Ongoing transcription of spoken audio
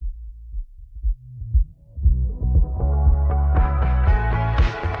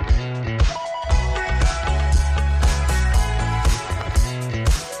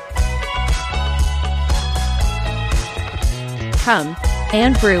come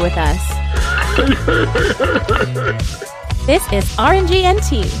and brew with us. This is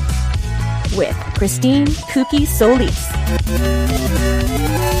RNGNT with Christine Kooky Solis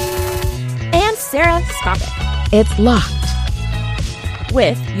and Sarah Skopik. It's locked.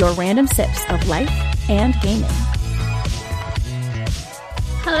 With your random sips of life and gaming.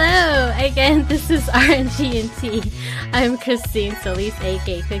 Hello, again, this is RNGNT. I'm Christine Solis,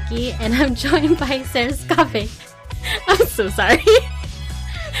 aka Cookie, and I'm joined by Sarah Skopik. I'm so sorry.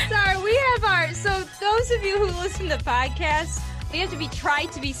 Sorry, we have so those of you who listen to podcasts, we have to try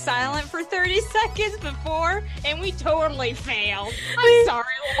to be silent for 30 seconds before, and we totally failed. I'm sorry,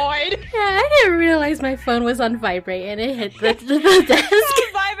 Lloyd. Yeah, I didn't realize my phone was on vibrate, and it hit the desk.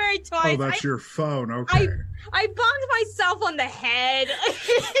 Vibrate twice. Oh, that's your phone, okay. I bumped myself on the head.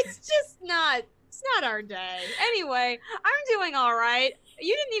 It's just not, it's not our day. Anyway, I'm doing all right.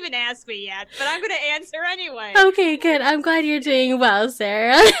 You didn't even ask me yet, but I'm going to answer anyway. Okay, good. I'm glad you're doing well,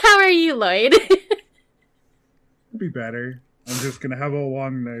 Sarah. How are you, Lloyd? It'd be better. I'm just going to have a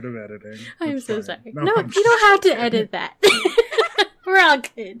long night of editing. I'm That's so fine. sorry. No, No, I'm you don't have to edit that. We're all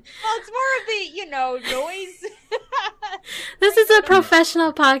good. Well, it's more of the, noise. This is a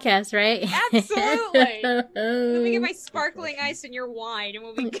professional podcast, right? Absolutely. Let me get my sparkling ice and your wine, and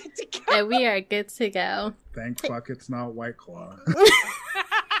we'll be good to go. And we are good to go. Thank fuck it's not White Claw.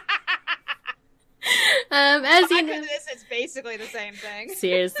 As you know, This is basically the same thing.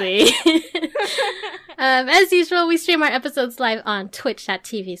 seriously. As usual, we stream our episodes live on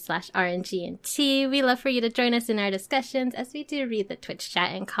twitch.tv/RNGNT. We love for you to join us in our discussions as we do read the Twitch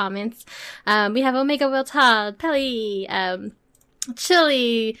chat and comments. We have Omega Will Todd, Pelly,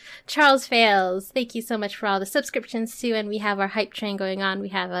 Chili, Charles Fails. Thank you so much for all the subscriptions too. And we have our hype train going on. We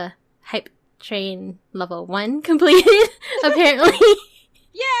have a hype train level 1 completed, apparently.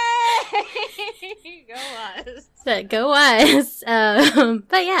 Yay! Go us. So go us.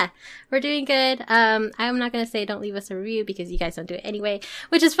 But yeah, we're doing good. I'm not going to say don't leave us a review because you guys don't do it anyway,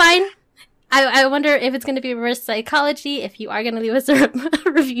 which is fine. I wonder if it's going to be reverse psychology if you are going to leave us a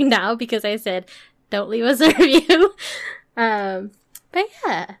review now because I said don't leave us a review. But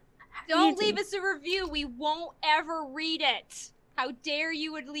yeah. Don't leave us a review. We won't ever read it. How dare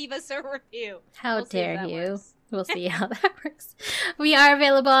you would leave us a review. How dare you. We'll see how that works. We are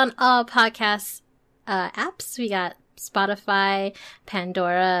available on all podcast apps. We got Spotify,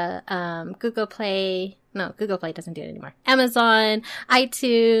 Pandora, Google Play. No, Google Play doesn't do it anymore. Amazon,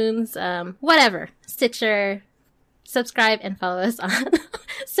 iTunes, whatever. Stitcher. Subscribe and follow us on.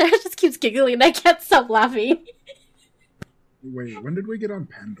 Sarah just keeps giggling and I can't stop laughing. Wait, when did we get on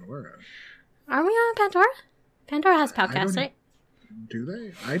Pandora? Are we on Pandora? Pandora has podcasts, right? Do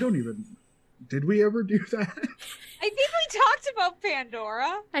they? I don't even... Did we ever do that? I think we talked about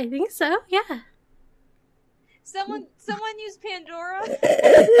Pandora. I think so, yeah. Someone use Pandora?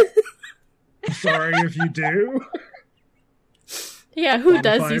 Sorry if you do. Yeah, who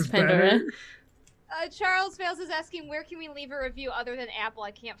does Spotify's use Pandora? better. Charles Fails is asking, where can we leave a review other than Apple?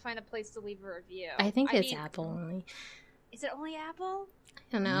 I can't find a place to leave a review. I think it's Apple only. Is it only Apple? I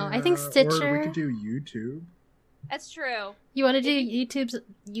don't know. Yeah, I think Stitcher. Or we could do YouTube. That's true. You want to do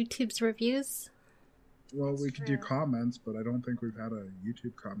YouTube's reviews? Well, That's we could true. do comments, but I don't think we've had a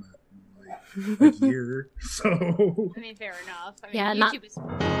YouTube comment in like a year. So I mean, fair enough. I mean, Yeah, YouTube is...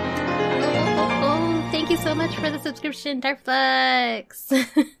 Oh, thank you so much for the subscription, Darflex.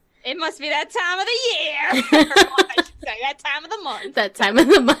 It must be that time of the year. Or I should say, that time of the month. That time of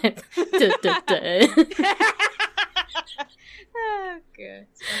the month. Duh, duh, duh. Oh, good.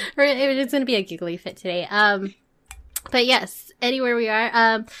 It's going to be a giggly fit today. But yes, anywhere we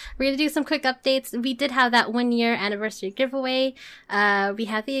are, we're going to do some quick updates. We did have that 1 year anniversary giveaway. We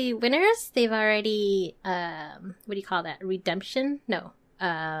have the winners. They've already, what do you call that? Redemption? No.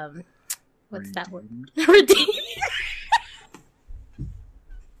 What's that word? Redeemed.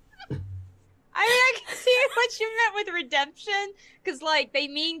 I mean, I can see what you meant with redemption, because, like, they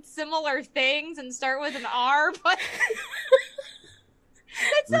mean similar things and start with an R, but...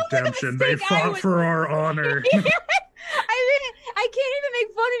 That sounds like a redemption. They mistake I fought would- for our honor. I mean, I can't even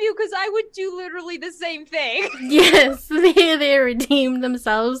make fun of you, because I would do literally the same thing. Yes, they redeemed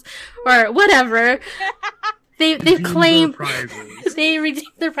themselves, or whatever. They've Redeem claimed... their prizes. They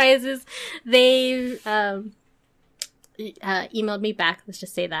redeemed their prizes. They emailed me back. Let's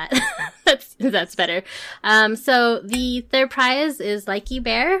just say that. That's better. So the third prize is Likey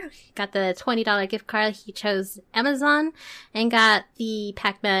Bear. Got the $20 gift card. He chose Amazon and got the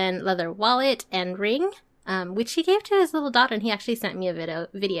Pac-Man leather wallet and ring, which he gave to his little daughter, and he actually sent me a video.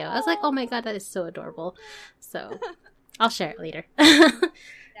 I was like, oh my god, that is so adorable. So I'll share it later.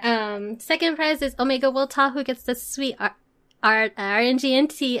 Second prize is Omega Wilta, who gets the sweet our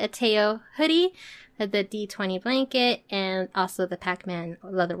RNGNT Ateo hoodie, the D20 blanket, and also the Pac-Man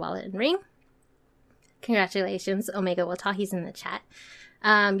leather wallet and ring. Congratulations, Omega Wata. He's in the chat.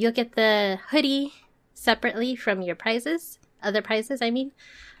 You'll get the hoodie separately from your prizes. Other prizes, I mean.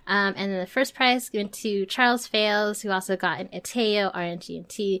 And then the first prize given to Charles Fails, who also got an Ateo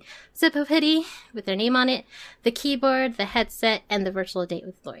RNGNT zip-up hoodie with their name on it, the keyboard, the headset, and the virtual date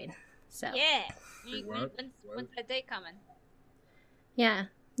with Lloyd. So Yeah. What? When's that date coming? yeah,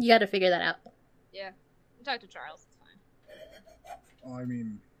 you got to figure that out. Yeah. Talk to Charles. It's fine. Well, I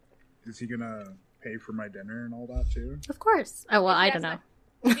mean, is he gonna pay for my dinner and all that too? Of course. Oh, well, I don't know.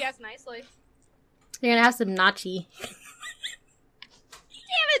 If you ask nicely. You're going to have some nachi. Damn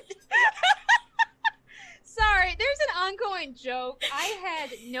it! Sorry, there's an ongoing joke. I had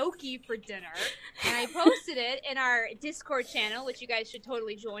gnocchi for dinner, and I posted it in our Discord channel, which you guys should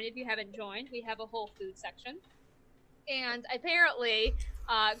totally join if you haven't joined. We have a whole food section. And apparently,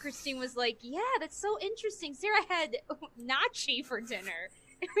 Christine was like, yeah, that's so interesting. Sarah had nachi for dinner.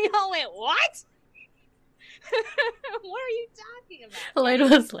 And we all went, what? What are you talking about? Lloyd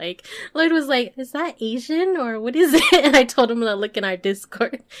was like, is that Asian or what is it? And I told him to look in our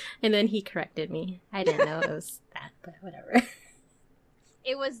Discord, and then he corrected me. I didn't know it was that, but whatever.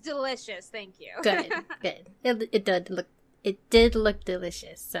 It was delicious, thank you. Good. It did look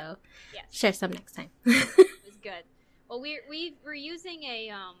delicious. So Yes. share some next time. It was good. Well, we're using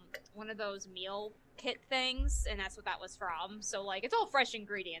a one of those meal kit things, and that's what that was from. So like, it's all fresh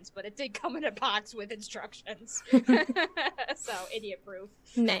ingredients, but it did come in a box with instructions. So idiot proof.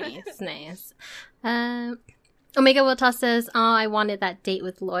 Nice. Omega Wota says, "Oh, I wanted that date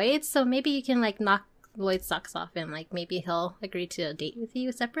with Lloyd, so maybe you can like knock Lloyd's socks off, and like maybe he'll agree to a date with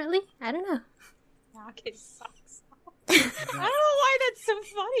you separately. I don't know." Knock his socks off. I don't know why that's so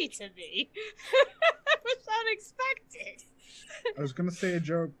funny to me. That was unexpected. I was gonna say a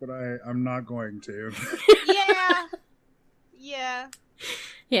joke, but I'm not going to. Yeah.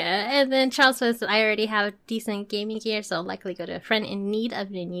 Yeah, and then Charles says, I already have decent gaming gear, so I'll likely go to a friend in need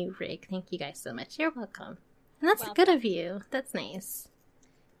of a new rig. Thank you guys so much. You're welcome. And that's Welcome. good of you. That's nice.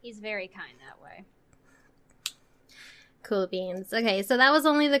 He's very kind that way. Cool beans. Okay, so that was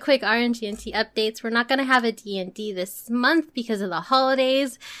only the quick RNGNT updates. We're not going to have a D&D this month because of the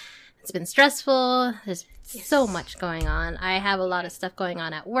holidays. It's been stressful. There's so much going on. I have a lot of stuff going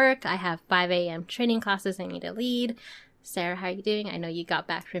on at work. I have 5 a.m. training classes I need to lead. Sarah, how are you doing? I know you got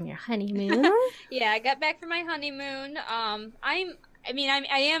back from your honeymoon. Yeah, I got back from my honeymoon. I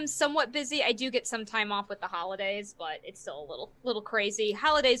am somewhat busy. I do get some time off with the holidays, but it's still a little crazy.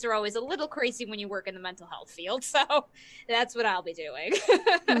 Holidays are always a little crazy when you work in the mental health field, so that's what I'll be doing.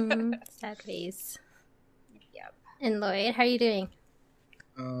 Sad face. Yep. And Lloyd, how are you doing?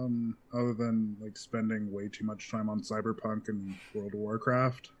 Other than like spending way too much time on Cyberpunk and World of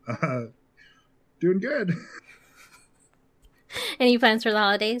Warcraft, doing good. Any plans for the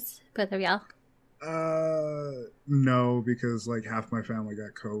holidays, both of y'all? No, because like half my family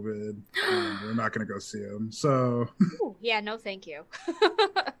got COVID. We're not gonna go see them. So Ooh, yeah, no, thank you.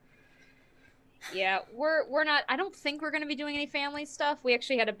 Yeah, we're not. I don't think we're going to be doing any family stuff. We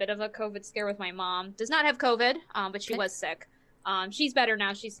actually had a bit of a COVID scare with my mom. Does not have COVID, but she was sick. She's better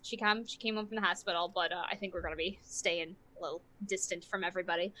now. She came home from the hospital, but I think we're going to be staying a little distant from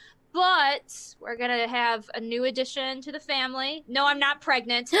everybody. But we're going to have a new addition to the family. No, I'm not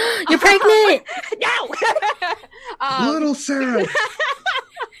pregnant. You're pregnant! No! little Sarah.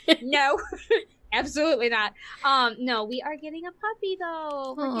 No, absolutely not. No, we are getting a puppy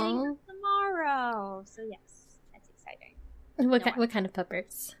though. We're getting her tomorrow. So yes, that's exciting. What kind of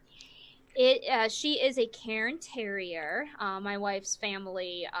puppers? She is a Cairn Terrier. My wife's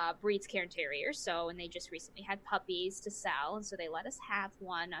family breeds Cairn Terriers, and they just recently had puppies to sell, and so they let us have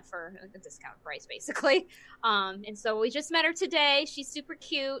one for a discount price, basically. And so we just met her today. She's super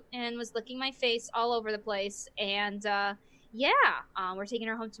cute and was licking my face all over the place. And we're taking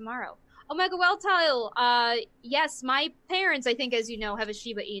her home tomorrow. Omega Welltile, yes, my parents, I think, as you know, have a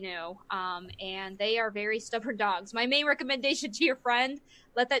Shiba Inu, and they are very stubborn dogs. My main recommendation to your friend,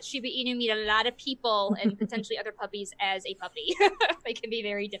 let that Shiba Inu meet a lot of people and potentially other puppies as a puppy. They can be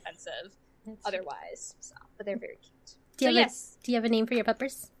very defensive otherwise, but they're very cute. Do you have a name for your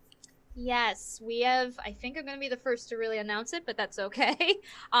puppers? Yes, we have. I think I'm going to be the first to really announce it, but that's okay.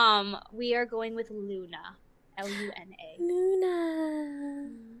 We are going with Luna. Luna.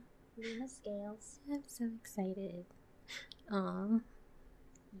 Luna Scales. I'm so excited. Aw.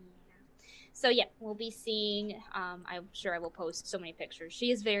 So we'll be seeing. I'm sure I will post so many pictures.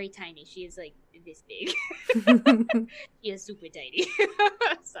 She is very tiny. She is like this big. She is super tiny.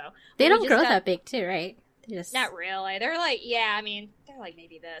 So they don't grow that big, too, right? Just... Not really. They're like, yeah, I mean, they're like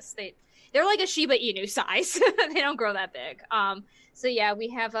maybe this. They're like a Shiba Inu size. They don't grow that big. So yeah, we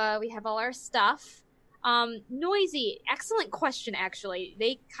have all our stuff. Noisy. Excellent question, actually.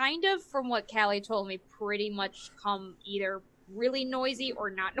 They kind of, from what Callie told me, pretty much come either really noisy or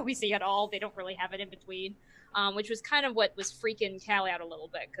not noisy at all. They don't really have it in between. Which was kind of what was freaking Callie out a little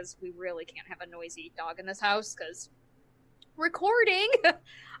bit, because we really can't have a noisy dog in this house, because recording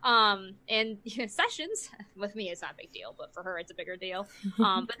and sessions with me is not a big deal, but for her it's a bigger deal.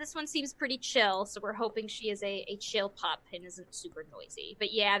 But this one seems pretty chill, so we're hoping she is a chill pup and isn't super noisy.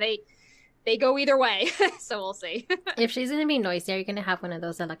 But yeah, they go either way. So we'll see. If she's gonna be noisy, are you gonna have one of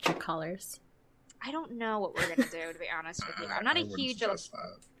those electric collars? I don't know what we're gonna do, to be honest with you. I'm not a huge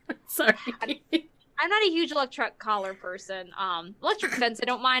Sorry. I'm not a huge electric collar person. Electric fence, I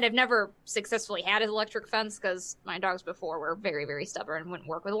don't mind. I've never successfully had an electric fence because my dogs before were very, very stubborn and wouldn't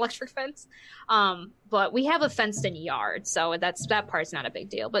work with electric fence. But we have a fenced-in yard, so that part's not a big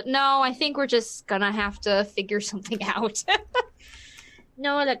deal. But no, I think we're just gonna have to figure something out.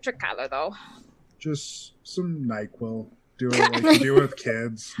 No electric collar, though. Just some NyQuil. Do it like you do with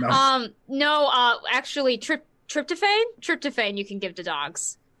kids. No, actually, tryptophan? Tryptophan you can give to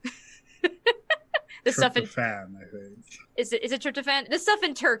dogs. The stuff in fan, I think. Is it tryptophan? The stuff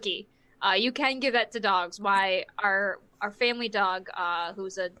in Turkey. You can give that to dogs. Our family dog,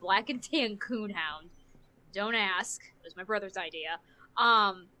 who's a black and tan coonhound. Don't ask. It was my brother's idea.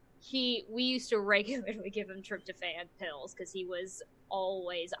 We used to regularly give him tryptophan pills because he was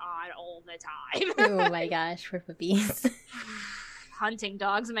always on all the time. Oh my gosh, for puppies. Hunting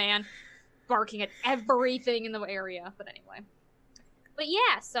dogs, man. Barking at everything in the area. But anyway. But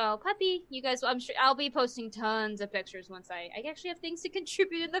yeah, so puppy, you guys, I'm sure I'll be posting tons of pictures once I actually have things to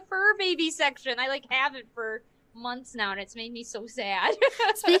contribute in the fur baby section. I have it for months now, and it's made me so sad.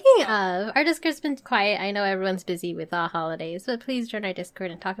 Speaking of, our Discord's been quiet. I know everyone's busy with the holidays, but please join our Discord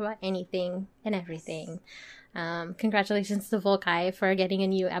and talk about anything and everything. Congratulations to Volkai for getting a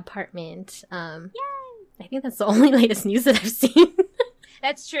new apartment. Yay! I think that's the only latest news that I've seen.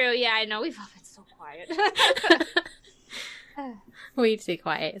 That's true. Yeah, I know. We've all been so quiet. Way too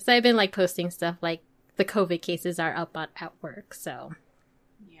quiet. So I've been posting stuff like the COVID cases are up at work. So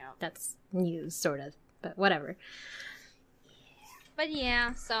yeah, that's news, sort of, but whatever. But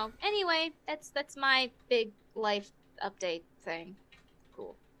yeah. So anyway, that's my big life update thing.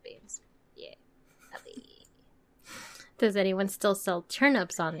 Cool beans. Yeah. Does anyone still sell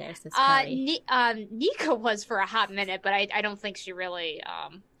turnips on there? Nika was for a hot minute, but I don't think she really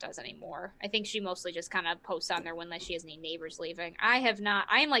does anymore. I think she mostly just kind of posts on there when she has any neighbors leaving. I have not.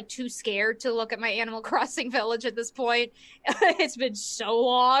 I am too scared to look at my Animal Crossing village at this point. It's been so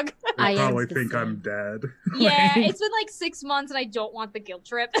long. I probably think I'm dead. Yeah, it's been 6 months, and I don't want the guilt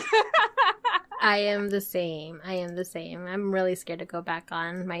trip. I am the same. I'm really scared to go back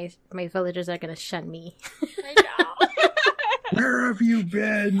on. My villagers are going to shun me. I know. Where have you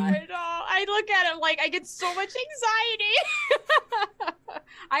been? I know. I look at him I get so much anxiety.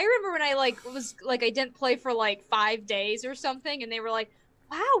 I remember when I was I didn't play for 5 days or something, and they were like,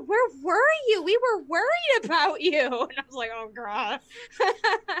 "Wow, where were you? We were worried about you." And I was like, "Oh god."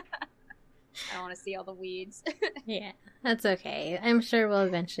 I don't want to see all the weeds. Yeah, that's okay. I'm sure we'll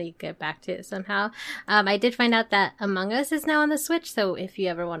eventually get back to it somehow. I did find out that Among Us is now on the Switch, so if you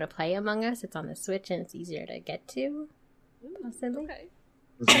ever want to play Among Us, it's on the Switch and it's easier to get to. Possibly. Okay.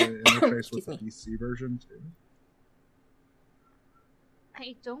 Does it interface with the PC version too?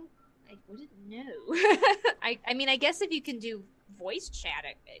 I wouldn't know. I mean, I guess if you can do voice chat,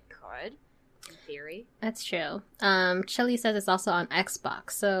 it could, in theory. That's true. Chili says it's also on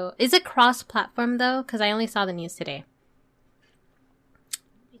Xbox. So is it cross-platform though? Because I only saw the news today.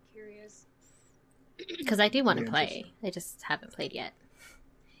 I'd be curious. Because I do want to play. I just haven't played yet.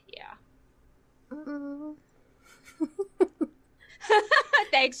 Yeah.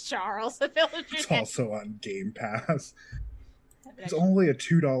 Thanks, Charles. The villager. It's also on Game Pass. It's only a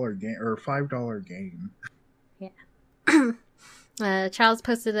 $2 game or $5 game. Yeah. Charles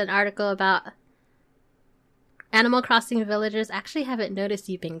posted an article about Animal Crossing villagers actually haven't noticed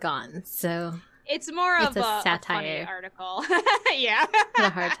you've been gone, so it's more of a satire funny article. Yeah. For the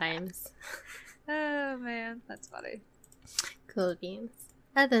hard times. Oh man, that's funny. Cool beans.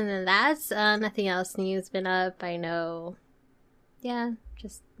 Other than that, nothing else new has been up. I know. Yeah,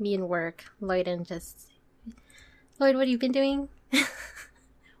 just me and work. Lloyd, what have you been doing?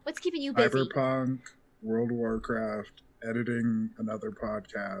 What's keeping you busy? Cyberpunk, World of Warcraft, editing another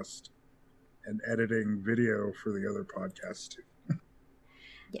podcast, and editing video for the other podcast too.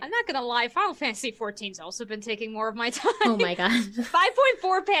 Yeah. I'm not gonna lie, Final Fantasy 14's also been taking more of my time. Oh my god.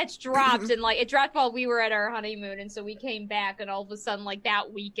 5.4 patch dropped, and like it dropped while we were at our honeymoon, and so we came back, and all of a sudden, like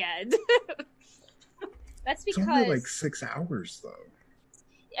that weekend. That's because It's only like 6 hours though.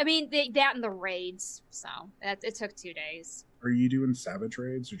 I mean that and the raids, so it took 2 days. Are you doing Savage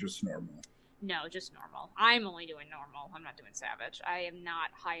raids or just normal? No, just normal. I'm only doing normal. I'm not doing Savage. I am not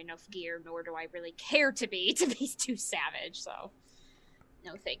high enough gear, nor do I really care to be too Savage, so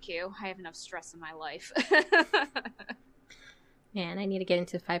no thank you. I have enough stress in my life. Man, I need to get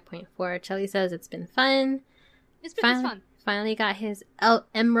into 5.4. Chelly says it's been fun. It's been fun. Finally got his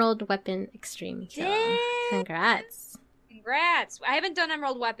Emerald Weapon Extreme kill. Dang. Congrats. Congrats. I haven't done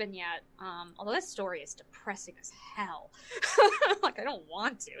Emerald Weapon yet. Although that story is depressing as hell. Like, I don't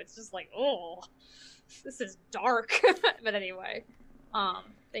want to. It's just like, oh, this is dark. But anyway.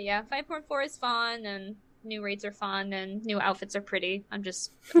 But yeah, 5.4 is fun, and new raids are fun, and new outfits are pretty. I'm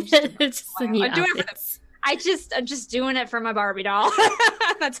just It's just the new I'm doing outfits. I'm just doing it for my Barbie doll.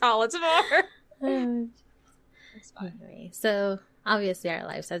 That's all it's for. It's fine. Anyway, so obviously our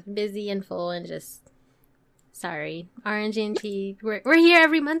lives have been busy and full, and just sorry, RNG&T. We're here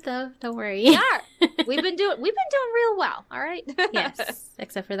every month though. Don't worry. We are. We've been doing real well. All right. Yes,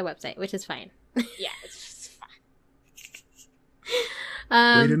 except for the website, which is fine. Yeah, it's just fine.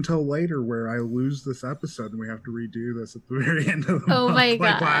 Wait until later where I lose this episode and we have to redo this at the very end of the Oh month, my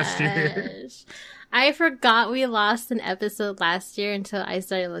like gosh. last year. I forgot we lost an episode last year until I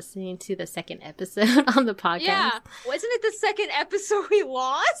started listening to the second episode on the podcast. Yeah. Wasn't it the second episod we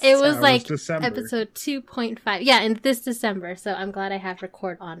lost? It was That like December. episode 2.5. Yeah, in this December. So I'm glad I have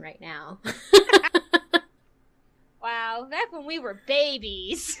record on right now. Wow, back when we were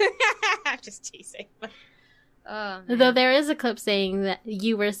babies. Just teasing. Oh, man. Though there is a clip saying that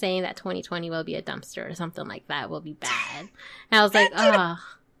you were saying that 2020 will be a dumpster or something like that, will be bad. And I was like, oh,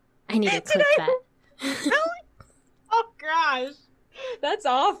 I need to clip that. Really? Oh gosh, that's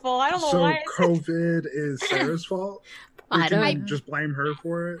awful. I don't know So why. COVID is Sarah's fault? I We can don't just blame her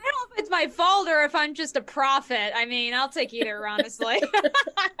for it? I don't know if it's my fault or if I'm just a prophet. I mean, I'll take either, honestly.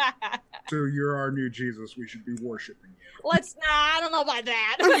 So you're our new Jesus. We should be worshiping you. I don't know about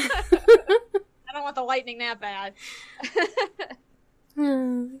that. I don't want the lightning that bad.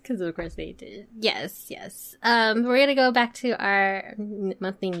 Because of course they did. Yes. We're going to go back to our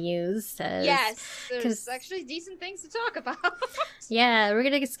monthly news. Yes, there's 'cause- actually decent things to talk about. Yeah, we're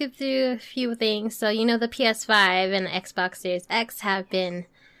going to skip through a few things. So, the PS5 and the Xbox Series X have been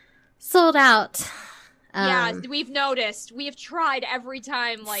sold out. Yeah, we've noticed. We have tried every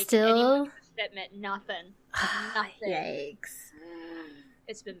time, like, Still? anyone that meant nothing. Nothing. Yikes.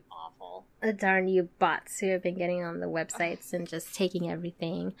 It's been awful. The darn you bots who have been getting on the websites and just taking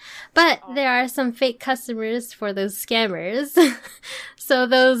everything. But there are some fake customers for those scammers. So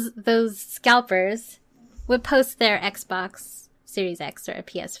those scalpers would post their Xbox Series X or a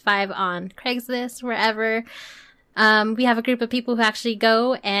PS5 on Craigslist, wherever. We have a group of people who actually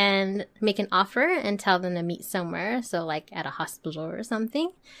go and make an offer and tell them to meet somewhere. So like at a hospital or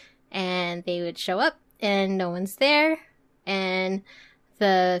something. And they would show up and no one's there. And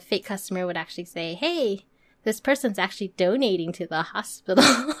the fake customer would actually say, hey, this person's actually donating to the hospital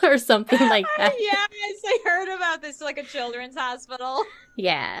or something like that. Yes, I heard about this, like a children's hospital.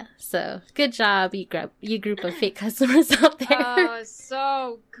 Yeah, so good job, you group of fake customers out there. Oh,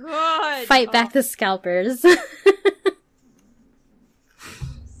 so good. Fight back the scalpers. So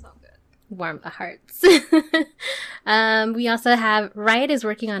good. Warm the hearts. We also have Riot is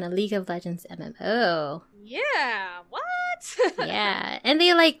working on a League of Legends MMO. Yeah, what? Yeah, and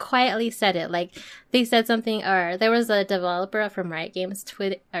they quietly said it. They said something, or there was a developer from Riot Games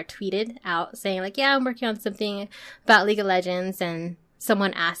tweeted out saying yeah, I'm working on something about League of Legends, and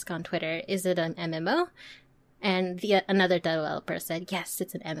someone asked on Twitter, is it an MMO? And another developer said, yes,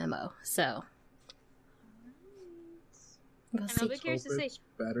 it's an MMO. So we'll And see. I'll be curious to Hope see. it's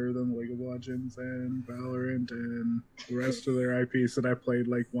better than League of Legends and Valorant and the rest of their IPs that I played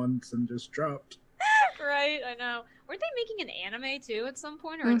once and just dropped. Right, I know. Weren't they making an anime too at some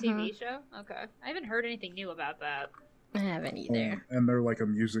point, or a TV show? Okay, I haven't heard anything new about that. I haven't either. And they're a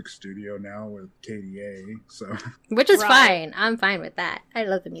music studio now with KDA, so Which is Right. fine. I'm fine with that. I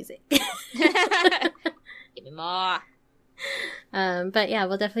love the music. Give me more. But yeah,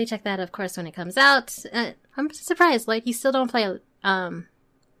 we'll definitely check that, of course, when it comes out. I'm surprised, you still don't play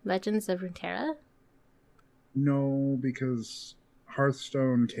Legends of Runeterra? no, because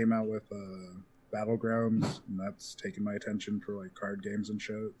Hearthstone came out with Battlegrounds, and that's taken my attention for card games and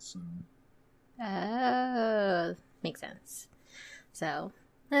shit. So Oh, makes sense. So,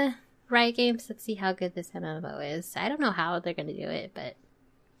 Riot Games, let's see how good this MMO is. I don't know how they're going to do it, but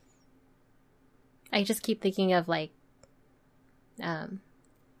I just keep thinking of like a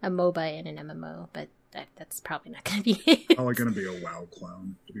MOBA and an MMO, but that's probably not going to be it. Probably going to be a WoW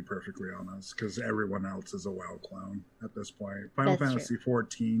clone, to be perfectly honest, because everyone else is a WoW clone at this point. Final Fantasy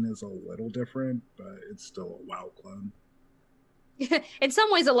XIV is a little different, but it's still a WoW clone. In some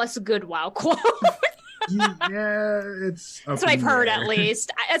ways, a less good WoW clone. Yeah, it's... That's what I've heard, at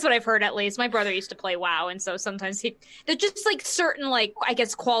least. That's what I've heard, at least. My brother used to play WoW, and so sometimes they're just like certain, like, I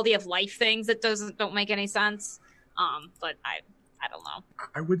guess, quality of life things that don't make any sense. But I don't know.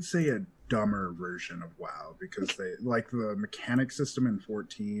 I would say a dumber version of WoW, because they like the mechanic system in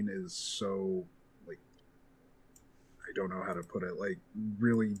 14 is so, like, I don't know how to put it, like,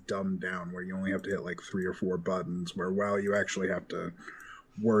 really dumbed down, where you only have to hit like 3 or 4 buttons, where WoW you actually have to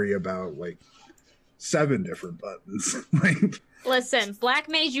worry about like 7 different buttons. Like, listen, Black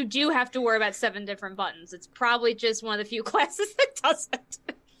Mage, you do have to worry about 7 different buttons. It's probably just one of the few classes that doesn't.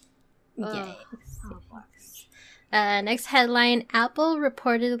 Yikes. Next headline, Apple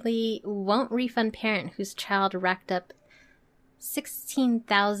reportedly won't refund parent whose child racked up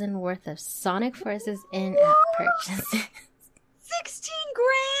 $16,000 worth of Sonic Forces in-app purchases. 16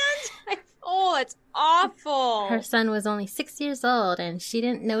 grand? Oh, it's awful. Her son was only 6 years old, and she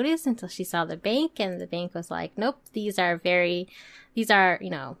didn't notice until she saw the bank, and the bank was like, nope, these are, you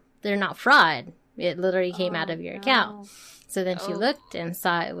know, they're not fraud. It literally came out of your account. So then she looked and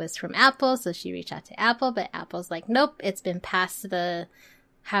saw it was from Apple, so she reached out to Apple, but Apple's like, nope, it's been past the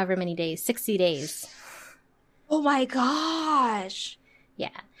however many days, 60 days. Oh my gosh. Yeah.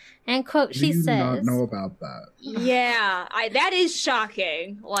 And quote, she says... I do not know about that. Yeah, that is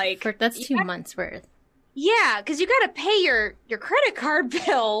shocking. Like, that's 2 months worth. Yeah, because you got to pay your credit card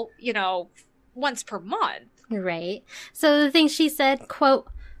bill, you know, once per month. Right. So the thing she said, quote,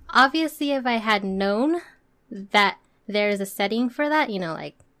 obviously if I had known that there's a setting for that, you know,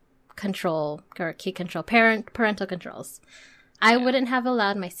 like control or key control, parental controls, I wouldn't have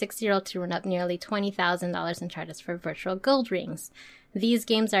allowed my 6-year-old to run up nearly $20,000 in charges for virtual gold rings. These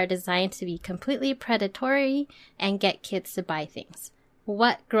games are designed to be completely predatory and get kids to buy things.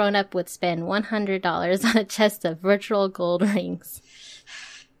 What grown-up would spend $100 on a chest of virtual gold rings?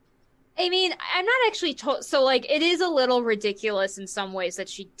 I mean, I'm not actually told. So, like, it is a little ridiculous in some ways that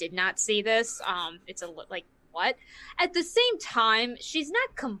she did not see this. It's like, what? At the same time, she's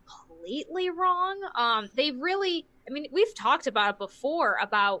not completely wrong. They really... I mean, we've talked about it before,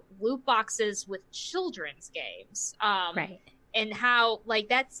 about loot boxes with children's games. Right. And how, like,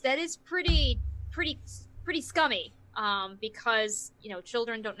 that is pretty scummy. Because, you know,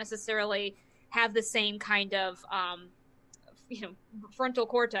 children don't necessarily have the same kind of, you know, frontal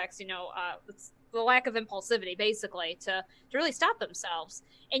cortex, you know, the lack of impulsivity, basically, to really stop themselves.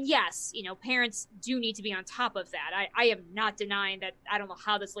 And yes, you know, parents do need to be on top of that. I am not denying that. I don't know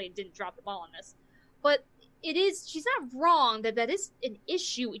how this lady didn't drop the ball on this. But she's not wrong that is an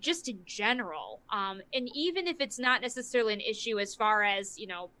issue just in general. And even if it's not necessarily an issue as far as, you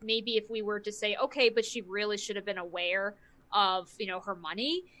know, maybe if we were to say, okay, but she really should have been aware of, you know, her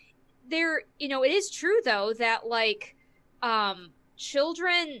money there, you know, it is true though that like,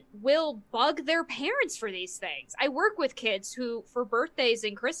 children will bug their parents for these things. I work with kids who, for birthdays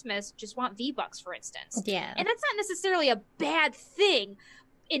and Christmas, just want V-Bucks, for instance. Yeah. And that's not necessarily a bad thing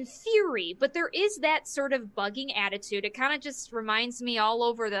in theory, but there is that sort of bugging attitude. It kind of just reminds me all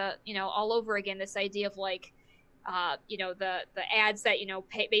over again, this idea of like, you know, the ads that, you know,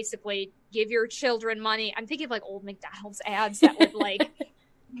 basically give your children money. I'm thinking of like old McDonald's ads that would like,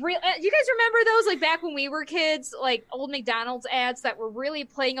 you guys remember those, like back when we were kids, like old McDonald's ads that were really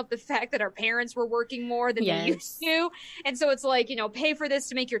playing up the fact that our parents were working more than they used to. And so it's like, you know, pay for this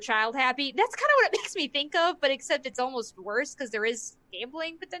to make your child happy. That's kind of what it makes me think of, but except it's almost worse because there is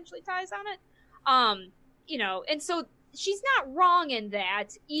gambling potentially ties on it. You know, and so she's not wrong in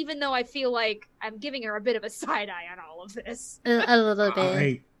that, even though I feel like I'm giving her a bit of a side eye on all of this. A little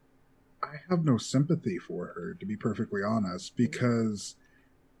bit. I have no sympathy for her, to be perfectly honest, because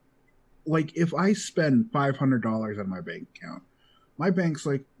like, if I spend $500 on my bank account, my bank's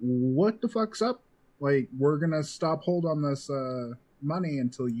like, what the fuck's up? Like, we're gonna stop hold on this money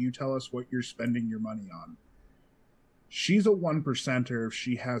until you tell us what you're spending your money on. She's a 1%er if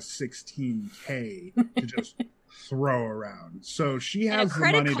she has $16K to just throw around. So she has a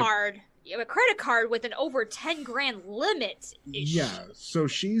credit card. You have a credit card with an over 10 grand limit. Yeah, so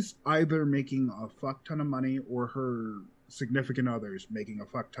she's either making a fuck ton of money or her significant others making a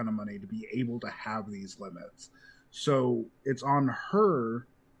fuck ton of money to be able to have these limits. So it's on her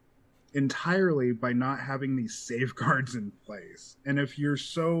entirely by not having these safeguards in place. And if you're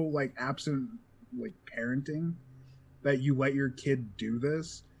so like absent like parenting that you let your kid do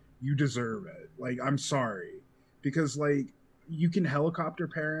this, you deserve it. Like, I'm sorry. Because, like, you can helicopter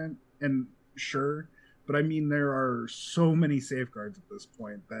parent, and sure, but I mean, there are so many safeguards at this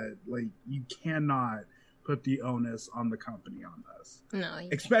point that, like, you cannot put the onus on the company on this. No,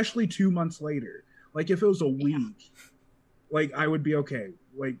 especially 2 months later. Like, if it was a week, like, I would be okay.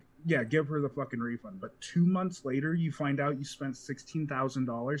 Like, yeah, give her the fucking refund. But 2 months later, you find out you spent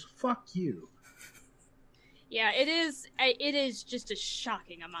 $16,000. Fuck you. Yeah, it is just a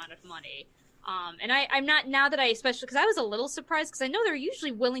shocking amount of money. And I'm not, now that I, especially because I was a little surprised, because I know they're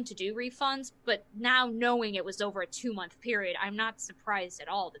usually willing to do refunds, but now knowing it was over a 2-month period, I'm not surprised at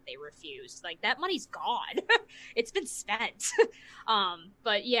all that they refused. Like, that money's gone. It's been spent.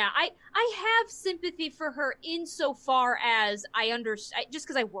 But yeah, I have sympathy for her insofar as I understand, just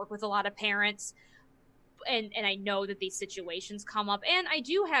because I work with a lot of parents, and I know that these situations come up, and I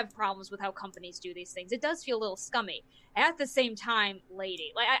do have problems with how companies do these things. It does feel a little scummy. At the same time,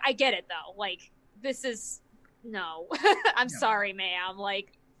 lady, like, I get it though. Like, this is no. I'm sorry, ma'am.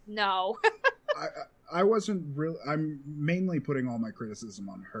 Like, no. I wasn't really. I'm mainly putting all my criticism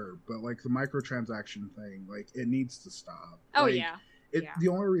on her, but like the microtransaction thing, like, it needs to stop. Oh, like, yeah. The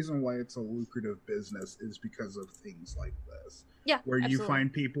only reason why it's a lucrative business is because of things like this. Yeah, where absolutely. you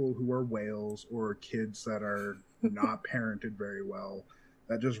find people who are whales or kids that are not parented very well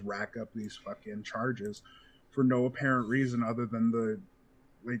that just rack up these fucking charges for no apparent reason other than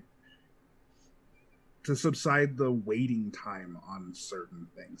to subside the waiting time on certain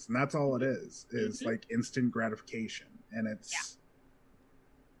things. And that's all it is like instant gratification. And it's,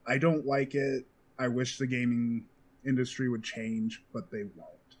 I don't like it. I wish the gaming industry would change, but they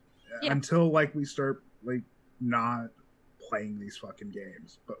won't. Until, like, we start, like, not playing these fucking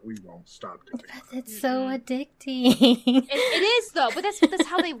games, but we won't stop doing it. But it's so addicting. It is though, but that's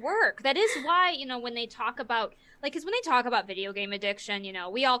how they work. That is why, when they talk about, like, because when they talk about video game addiction,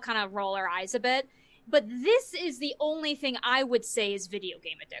 we all kind of roll our eyes a bit. But this is the only thing I would say is video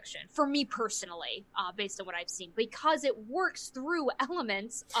game addiction, for me personally, based on what I've seen, because it works through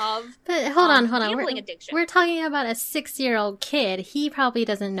elements of But hold on. gambling addiction. We're talking about a 6-year-old kid. He probably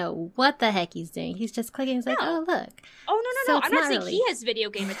doesn't know what the heck he's doing. He's just clicking. He's like, oh, look. Oh, no. So I'm not saying really... he has video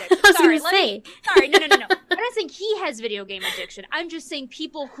game addiction. I was Sorry, gonna say. Sorry, no. I'm not saying he has video game addiction. I'm just saying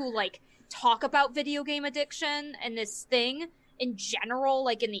people who, like, talk about video game addiction and this thing in general,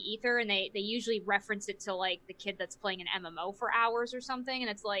 like, in the ether, and they usually reference it to, like, the kid that's playing an MMO for hours or something,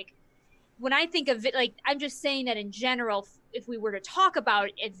 and it's like, when I think of it, like, I'm just saying that in general, if we were to talk about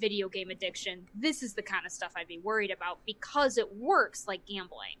a video game addiction, this is the kind of stuff I'd be worried about, because it works like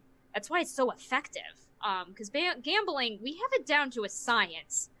gambling. That's why it's so effective. Because gambling, we have it down to a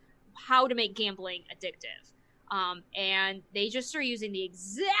science, how to make gambling addictive. And they just are using the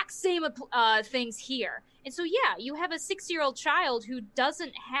exact same things here. And so, yeah, you have a 6-year-old child who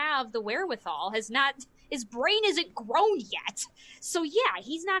doesn't have the wherewithal, his brain isn't grown yet. So, yeah,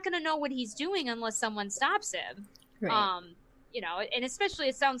 he's not going to know what he's doing unless someone stops him. Right. And especially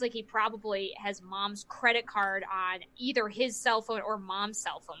it sounds like he probably has mom's credit card on either his cell phone or mom's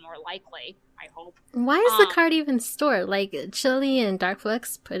cell phone, more likely, I hope. Why is the card even stored? Like, Chili and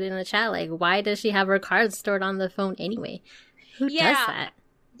Darkflux put in the chat, like, why does she have her card stored on the phone anyway? Who does that?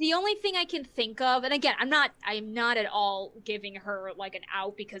 The only thing I can think of, and again, I'm not at all giving her, like, an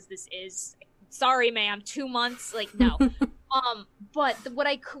out, because this is, sorry, ma'am, 2 months, like, no. But what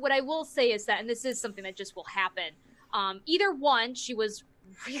I will say is that, and this is something that just will happen, either one, she was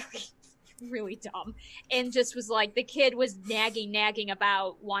really, really dumb, and just was like, the kid was nagging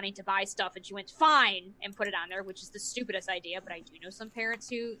about wanting to buy stuff, and she went, fine, and put it on there, which is the stupidest idea, but I do know some parents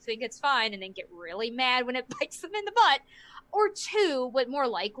who think it's fine, and then get really mad when it bites them in the butt. Or two, what more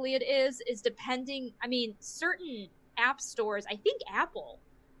likely it is depending, I mean, certain app stores, I think Apple,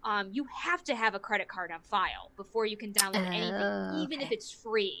 you have to have a credit card on file before you can download anything, even if it's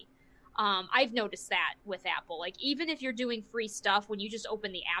free. I've noticed that with Apple. Like, even if you're doing free stuff, when you just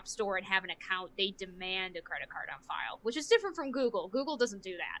open the App Store and have an account, they demand a credit card on file, which is different from Google. Google doesn't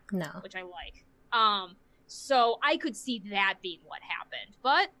do that. No. Which I like. So I could see that being what happened.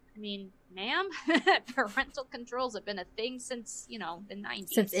 But, I mean, ma'am, parental controls have been a thing since, the 90s.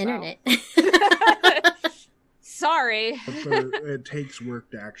 Since internet. Sorry. It takes work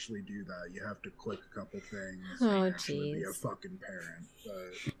to actually do that. You have to click a couple things and actually be a fucking parent.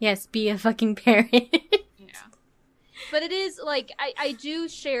 But... Yes, be a fucking parent. Yeah. But it is, like, I do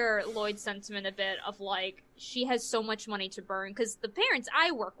share Lloyd's sentiment a bit of, like, she has so much money to burn, because the parents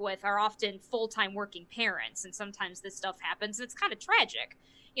I work with are often full-time working parents, and sometimes this stuff happens, and it's kind of tragic,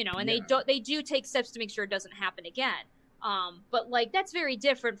 and they do take steps to make sure it doesn't happen again. But, like, that's very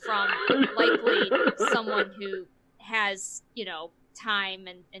different from likely someone who has, time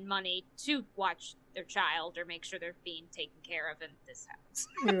and money to watch their child or make sure they're being taken care of in this house.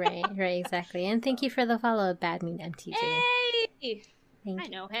 Right, exactly. And thank you for the follow, Badmean MTG. Hey! Thank I you.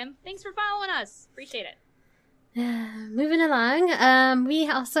 know him. Thanks for following us. Appreciate it. Moving along, we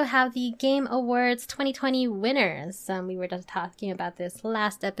also have the Game Awards 2020 winners. We were just talking about this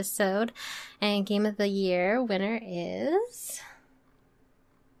last episode, and Game of the Year winner is...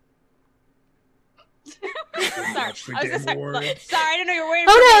 Watch the I was Game sorry, Awards. sorry, I didn't know you were waiting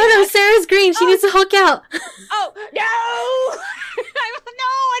Oh for no, me. Sarah's green. She needs to Hulk out. Oh, no!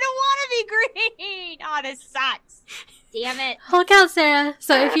 I don't want to be green! Oh, this sucks. Damn it. Hulk out, Sarah.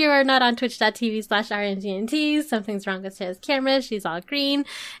 So if you are not on twitch.tv/RNGNT, something's wrong with Sarah's camera. She's all green,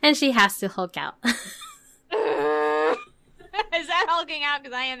 and she has to Hulk out. Is that hulking out?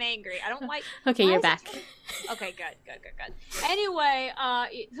 Because I am angry. I don't like... Okay, Why you're is it back. Okay, good. Anyway,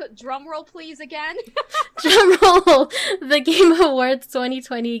 drum roll please again. Drum roll. The Game Awards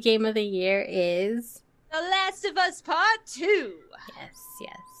 2020 Game of the Year is... The Last of Us Part 2.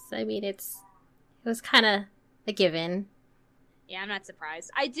 Yes. I mean, it was kind of a given. Yeah, I'm not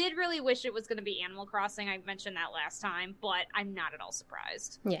surprised. I did really wish it was going to be Animal Crossing. I mentioned that last time, but I'm not at all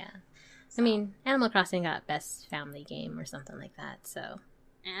surprised. Yeah. So. I mean, Animal Crossing got Best Family Game or something like that, so...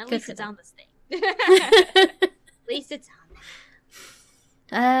 At Good least for it's them. on this thing. At least it's on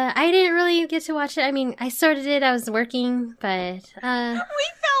there. I didn't really get to watch it. I mean, I started it, I was working, but... We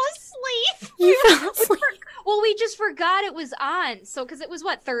fell asleep. You fell asleep. Well, we just forgot it was on. So, because it was,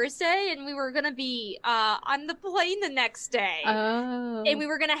 Thursday? And we were going to be on the plane the next day. Oh. And we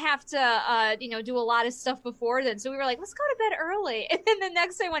were going to have to, do a lot of stuff before then. So we were like, let's go to bed early. And then the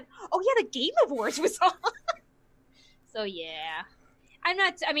next day I went, oh, yeah, the Game Awards was on. So, yeah.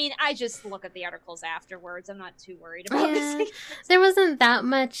 I just look at the articles afterwards. I'm not too worried about Yeah. it. There wasn't that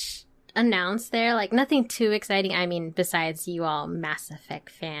much announced there, like nothing too exciting. I mean, besides you all Mass Effect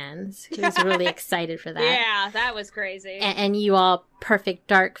fans, who's really excited for that. Yeah, that was crazy. And you all Perfect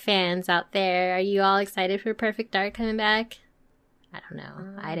Dark fans out there, are you all excited for Perfect Dark coming back? I don't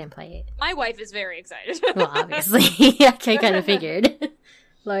know. I didn't play it. My wife is very excited. Well, obviously. I kind of figured.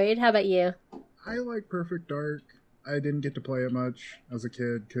 Lloyd, how about you? I like Perfect Dark. I didn't get to play it much as a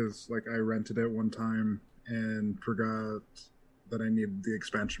kid because, I rented it one time and forgot that I needed the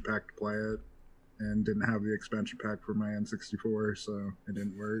expansion pack to play it, and didn't have the expansion pack for my N64, so it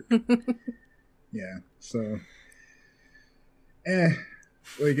didn't work. Yeah, so...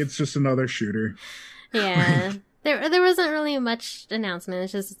 it's just another shooter. Yeah. There wasn't really much announcement.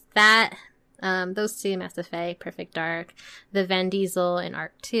 It's just that, those two, Mass Effect, Perfect Dark, the Van Diesel in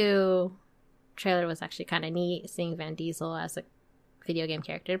Arc 2 trailer was actually kind of neat, seeing Van Diesel as a video game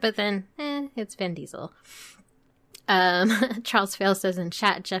character, but then, it's Van Diesel. Charles Fail says in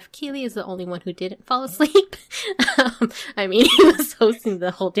chat, Jeff Keighley is the only one who didn't fall asleep. He was hosting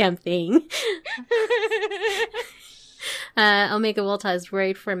the whole damn thing. Omega Volta is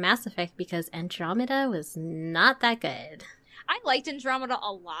worried for Mass Effect because Andromeda was not that good. I liked Andromeda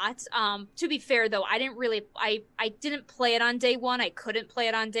a lot. To be fair, though, I didn't play it on day one. I couldn't play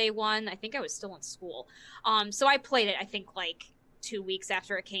it on day one. I think I was still in school. So I played it, I think, 2 weeks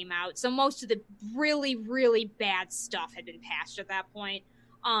after it came out. So most of the really, really bad stuff had been patched at that point.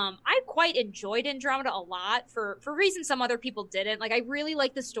 I quite enjoyed Andromeda a lot for reasons some other people didn't. I really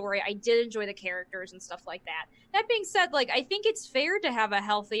liked the story. I did enjoy the characters and stuff like that. That being said, I think it's fair to have a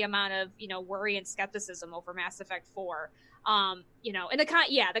healthy amount of, worry and skepticism over Mass Effect 4. And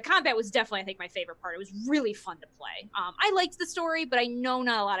the combat was definitely, I think, my favorite part. It was really fun to play. I liked the story, but I know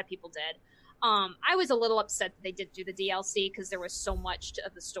not a lot of people did. I was a little upset that they did do the DLC because there was so much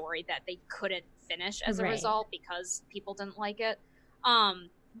of the story that they couldn't finish as a result because people didn't like it.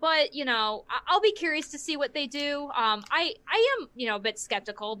 But, I'll be curious to see what they do. I am, a bit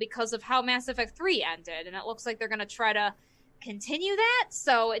skeptical because of how Mass Effect 3 ended, and it looks like they're going to try to continue that,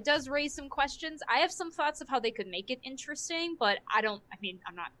 so it does raise some questions. I have some thoughts of how they could make it interesting, but I'm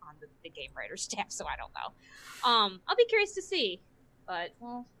not on the game writer staff, so I don't know. I'll be curious to see, but,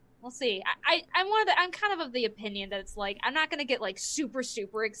 well, we'll see. I'm kind of the opinion that it's I'm not gonna get super,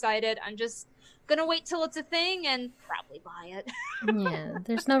 super excited. I'm just gonna wait till it's a thing and probably buy it. Yeah,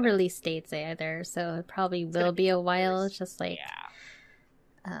 there's no release dates either, so it probably will be a while. It's just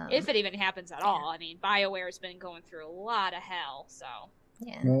if it even happens at all. I mean, BioWare's been going through a lot of hell, so.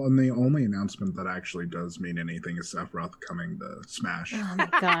 Yeah. Well, and the only announcement that actually does mean anything is Sephiroth coming to Smash. Oh my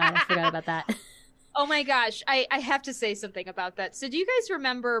god, I forgot about that. Oh my gosh, I have to say something about that. So do you guys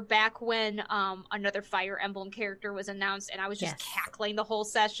remember back when another Fire Emblem character was announced and I was just cackling the whole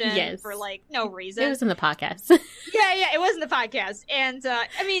session for like no reason? It was in the podcast. Yeah, it was in the podcast. And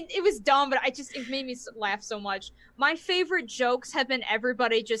I mean, it was dumb, but it made me laugh so much. My favorite jokes have been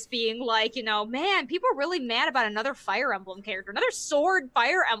everybody just being like, you know, man, people are really mad about another Fire Emblem character, another Sword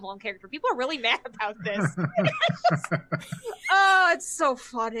Fire Emblem character. People are really mad about this. Oh, it's so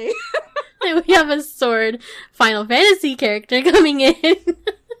funny. We have a Sword Final Fantasy character coming in.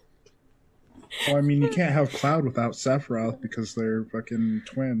 Well, I mean, you can't have Cloud without Sephiroth because they're fucking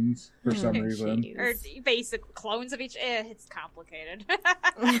twins for some reason. Or basic clones of each. It's complicated.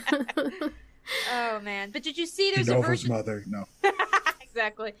 Oh, man. But did you see there's a version... mother, no.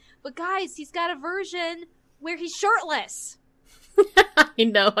 Exactly. But guys, he's got a version where he's shirtless. I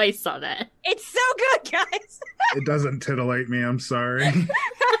know, I saw that. It's so good, guys. It doesn't titillate me, I'm sorry.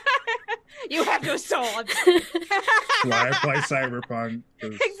 You have no soul. Why I play Cyberpunk.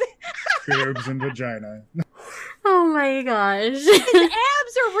 Boobs and vagina. Oh my gosh. His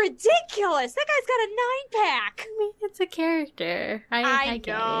abs are ridiculous. That guy's got a 9-pack. I mean, it's a character. I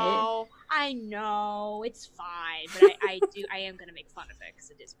get know. I know. It's fine. But I am going to make fun of it because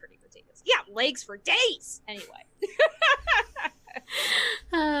it is pretty ridiculous. Yeah, legs for days. Anyway.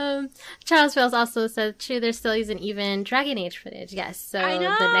 Charles Wells also said, true, there still isn't even Dragon Age footage. Yes, so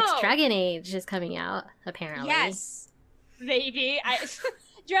the next Dragon Age is coming out, apparently. Yes, maybe.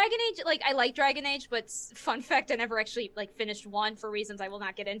 Dragon Age, like, I like Dragon Age, but fun fact, I never actually, like, finished one for reasons I will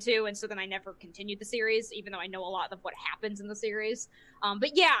not get into, and so then I never continued the series, even though I know a lot of what happens in the series.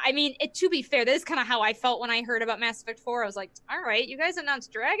 But yeah, I mean, to be fair, that is kind of how I felt when I heard about Mass Effect 4. I was like, all right, you guys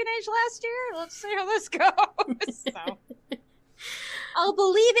announced Dragon Age last year? Let's see how this goes. So... I'll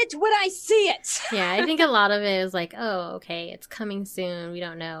believe it when I see it. Yeah, I think a lot of it is like, oh, okay, it's coming soon. We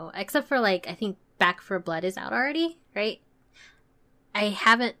don't know. Except for, like, I think Back 4 Blood is out already, right? I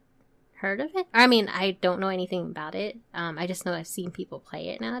haven't heard of it. I mean, I don't know anything about it. I just know I've seen people play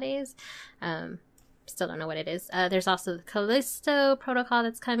it nowadays. Still don't know what it is. There's also the Callisto Protocol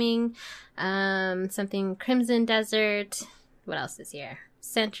that's coming. Something Crimson Desert. What else is here?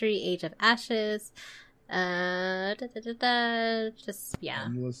 Century, Age of Ashes. Just, yeah.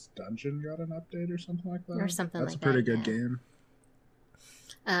 Endless Dungeon got an update or something like that? Or something That's like a pretty that, good game.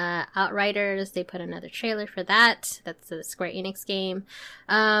 Outriders, they put another trailer for that. That's a Square Enix game.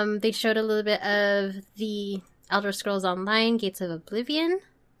 They showed a little bit of the Elder Scrolls Online, Gates of Oblivion.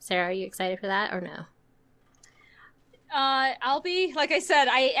 Sarah, are you excited for that or no? I'll be, like I said,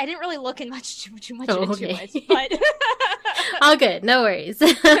 I didn't really look in too much into it, but... All good, no worries.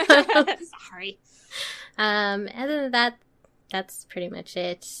 Sorry. Other than that, that's pretty much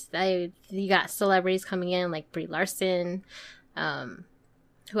it. You got celebrities coming in like Brie Larson.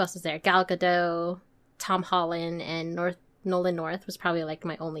 Who else was there? Gal Gadot, Tom Holland, and Nolan North was probably like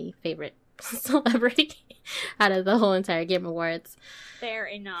my only favorite celebrity out of the whole entire Game Awards. Fair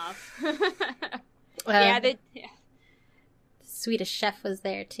enough. Yeah. Swedish Chef was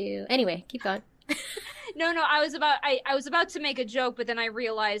there too. Anyway, keep going. No, I was about to make a joke, but then I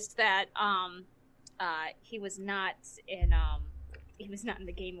realized that he was not in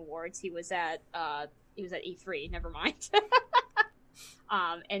the Game Awards. He was at E3. Never mind.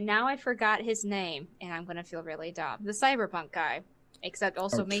 And now I forgot his name, and I'm gonna feel really dumb. The Cyberpunk guy, except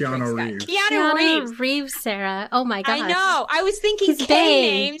also Matrix Keanu guy. Reeves. Keanu Reeves, Sarah. Oh my gosh. I know. I was thinking He's K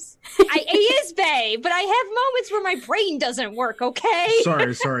bae. names. He is bae, but I have moments where my brain doesn't work. Okay.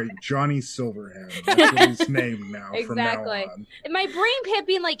 Sorry, Johnny Silverhand. That's what he's named now. Exactly. From now on. And my brain kept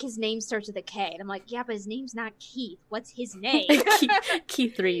being like, his name starts with a K, and I'm like, yeah, but his name's not Keith. What's his name?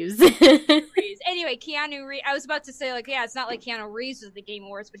 Keith Reeves. Anyway, Keanu Reeves. I was about to say, like, yeah, it's not like Keanu Reeves was at the Game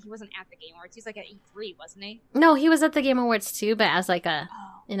Awards, but he wasn't at the Game Awards. He's like at E3, wasn't he? No, he was at the Game Awards too, but as like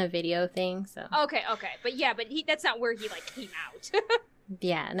in a video thing. So okay, but that's not where he like came out.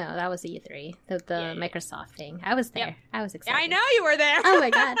 Yeah, no, that was E3, the Microsoft thing. I was there. Yep. I was excited. I know you were there. Oh my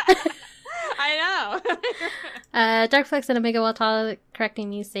god. I know. Darkflex and Omega Waltall correcting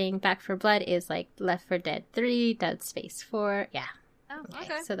me, saying Back 4 Blood is like Left 4 Dead 3, Dead Space 4. Yeah. Oh,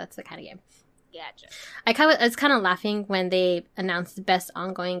 okay. So that's the kind of game. Gotcha. I was kind of laughing when they announced the best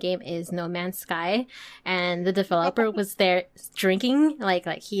ongoing game is No Man's Sky, and the developer was there drinking, like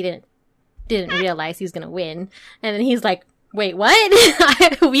he didn't realize he was gonna win, and then he's like, "Wait,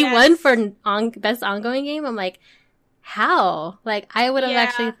 what? We won for best ongoing game?" I'm like, "How?" Like I would have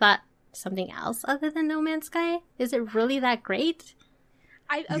actually thought something else other than No Man's Sky. Is it really that great?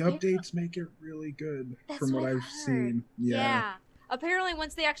 The updates make it really good, from what I've seen. Yeah. Apparently,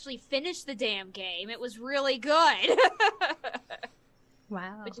 once they actually finished the damn game, it was really good.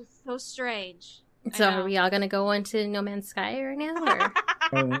 Wow. Which is so strange. So I know. are we all gonna go into No Man's Sky right now? Or?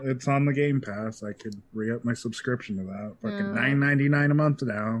 Oh, it's on the Game Pass. I could re-up my subscription to that. Fucking Mm. $9.99 a month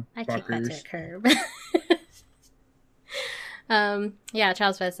now. I kick that to the Fuckers. curb. Yeah,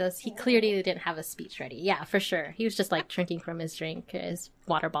 Charles Vez says he clearly didn't have a speech ready. Yeah, for sure. He was just like drinking from his drink, his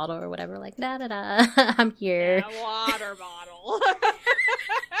water bottle or whatever, like da da da. I'm here. A water bottle.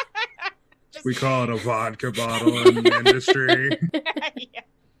 We call it a vodka bottle in the industry. Yeah.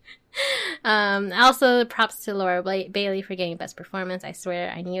 Also props to Laura Bailey for getting best performance. I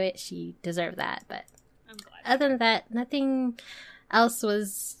swear I knew it. She deserved that. But I'm glad. other than that, nothing else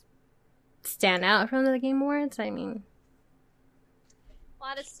was stand out from the Game Awards. I mean, A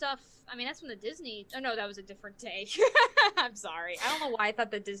lot of stuff. I mean, that's from the Disney. Oh no, that was a different day. I'm sorry. I don't know why I thought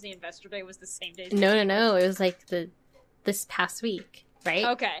the Disney Investor Day was the same day. as no. Disney It was like this past week, right?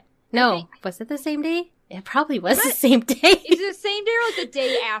 Okay. No, was it the same day? It probably was the What? same day. Is it the same day or like the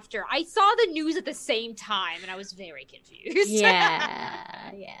day after? I saw the news at the same time and I was very confused.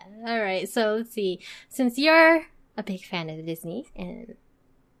 Yeah. All right. So let's see. Since you're a big fan of Disney, and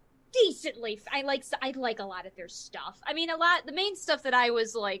Decently. I like a lot of their stuff. I mean, the main stuff that I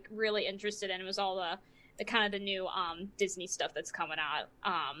was like really interested in was all the kind of the new Disney stuff that's coming out.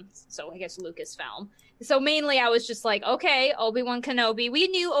 So I guess Lucasfilm. So mainly I was just like, okay, Obi-Wan Kenobi. We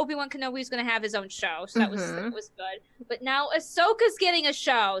knew Obi-Wan Kenobi was going to have his own show, so that was good. But now Ahsoka's getting a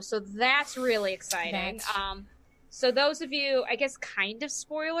show, so that's really exciting. So those of you, I guess kind of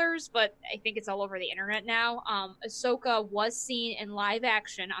spoilers, but I think it's all over the internet now. Ahsoka was seen in live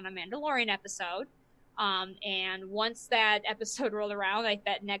action on a Mandalorian episode. And once that episode rolled around, like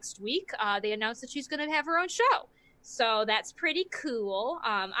that next week, they announced that she's going to have her own show. So that's pretty cool.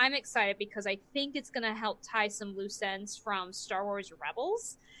 I'm excited because I think it's going to help tie some loose ends from Star Wars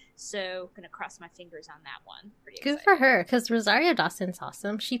Rebels. So going to cross my fingers on that one. Pretty good excited. for her, because Rosario Dawson's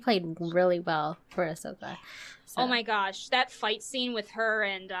awesome. She played really well for Ahsoka. So. Oh my gosh, that fight scene with her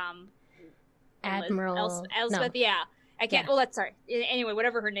and Admiral Elspeth, no. yeah. I can't. Yeah. Well, that's sorry. Anyway,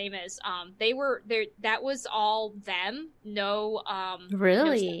 whatever her name is, they were there. That was all them. No,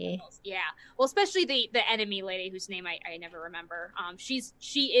 Really? no yeah. Well, especially the enemy lady whose name I never remember.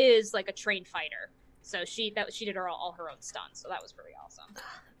 She is like a trained fighter, so she did all her own stunts. So that was pretty awesome.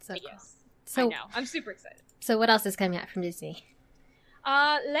 So But cool. yes, So I know. I'm super excited. So what else is coming out from Disney?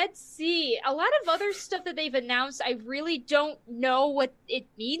 Let's see. A lot of other stuff that they've announced, I really don't know what it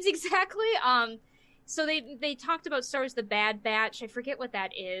means exactly. So they talked about Star Wars: The Bad Batch. I forget what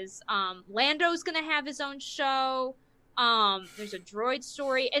that is. Lando's gonna have his own show. There's a droid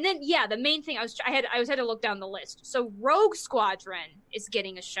story, and then yeah, the main thing I had to look down the list. So Rogue Squadron is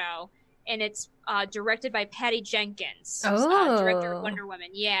getting a show, and it's directed by Patty Jenkins, director of Wonder Woman.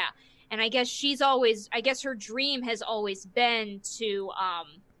 Yeah. And I guess her dream has always been to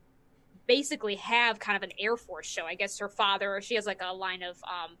basically have kind of an Air Force show. I guess her father, she has like a line of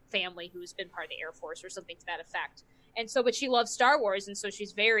family who's been part of the Air Force or something to that effect. And so, but she loves Star Wars, and so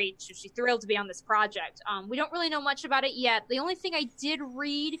she's thrilled to be on this project. We don't really know much about it yet. The only thing I did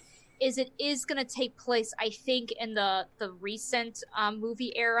read is it is going to take place, I think, in the recent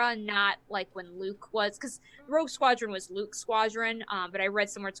movie era, not like when Luke was, because Rogue Squadron was Luke's squadron, but I read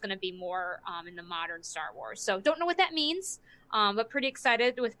somewhere it's going to be more in the modern Star Wars. So don't know what that means, but pretty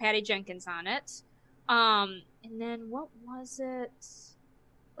excited with Patty Jenkins on it. And then what was it?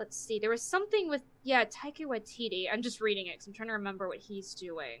 Let's see. There was something with, Taika Waititi. I'm just reading it because I'm trying to remember what he's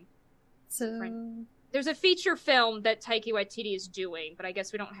doing. So There's a feature film that Taika Waititi is doing, but I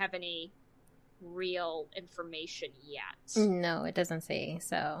guess we don't have any real information yet. no, it doesn't say.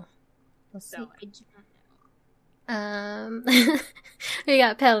 So we'll see. So I do not know. We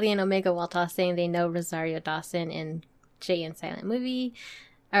got Pelly and Omega Walthoff saying they know Rosario Dawson in Jay and Silent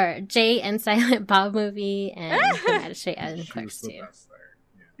Bob movie, and Magistrate Adam She Clark's was the too. best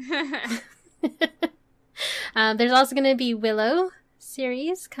there. There's also going to be Willow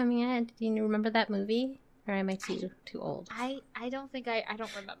series coming out. Do you remember that movie? Or am I too old? I don't think I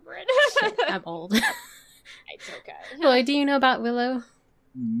don't remember it. Shit, I'm old. It's okay. Boy, do you know about Willow?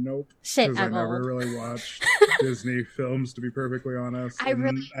 Nope. Shit, Because I I'm never old. really watched Disney films, to be perfectly honest.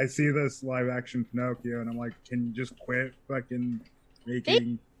 I see this live action Pinocchio, and I'm like, can you just quit fucking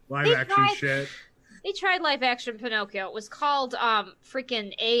making live action tried- shit? They tried live action Pinocchio. It was called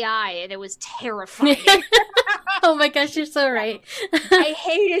freaking AI, and it was terrifying. Oh my gosh, you're so right. I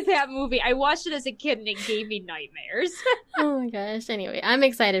hated that movie. I watched it as a kid, and it gave me nightmares. Oh my gosh. Anyway, I'm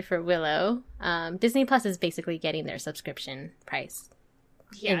excited for Willow. Disney Plus is basically getting their subscription price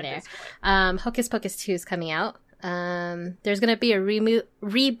in at there. this point. Hocus Pocus 2 is coming out. There's going to be a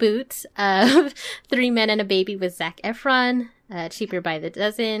reboot of Three Men and a Baby with Zac Efron. Cheaper by the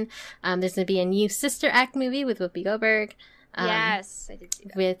Dozen. There's going to be a new Sister Act movie with Whoopi Goldberg. Yes, I did see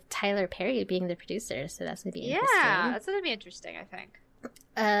that. With Tyler Perry being the producer, so that's going to be interesting. Yeah, that's going to be interesting, I think.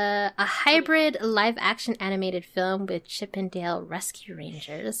 A hybrid live-action animated film with Chip and Dale Rescue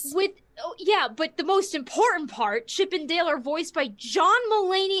Rangers. But the most important part, Chip and Dale are voiced by John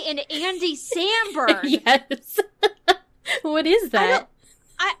Mulaney and Andy Samberg. Yes. What is that?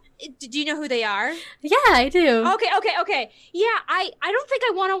 Do you know who they are? Yeah, I do. Okay. Yeah, I don't think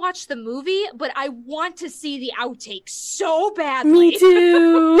I want to watch the movie, but I want to see the outtakes so badly. Me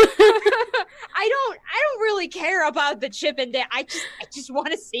too. I don't really care about the Chip and Dale. I just want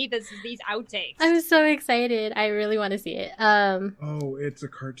to see these outtakes. I'm so excited. I really want to see it. Oh, it's a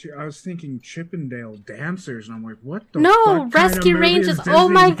cartoon. I was thinking Chip and Dale Dancers, and I'm like, what the No, fuck Rescue kind of movie Rangers. is Oh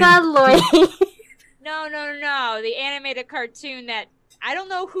my Disney god, Lloyd. No. The animated cartoon that I don't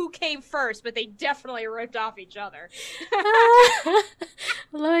know who came first, but they definitely ripped off each other.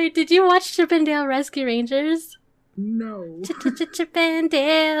 Lloyd, did you watch Chip and Dale Rescue Rangers? No. Chip and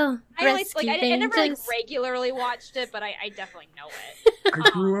Dale Rescue I never Rangers. regularly watched it, but I definitely know it. I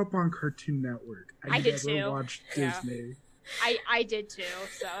grew up on Cartoon Network. I did never too. watched Yeah. Disney. I did too,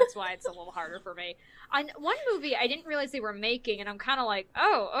 so that's why it's a little harder for me. On one movie I didn't realize they were making, and I'm kind of like,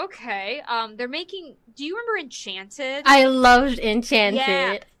 oh, okay. They're making. Do you remember Enchanted? I loved Enchanted.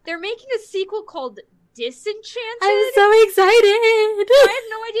 Yeah, they're making a sequel called Disenchanted. I'm so excited. I have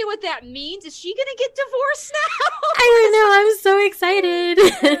no idea what that means. Is she gonna get divorced now? I don't know. I'm so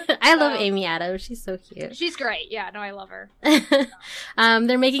excited. I love Amy Adams. She's so cute. She's great. Yeah, no, I love her.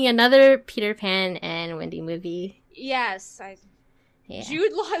 They're making another Peter Pan and Wendy movie. Yes, Yeah.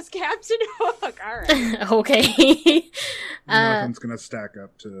 Jude Law's Captain Hook. All right. Okay. Nothing's gonna stack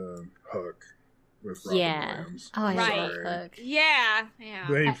up to Hook with Robin Williams. Oh, I Right. love Hook. Yeah.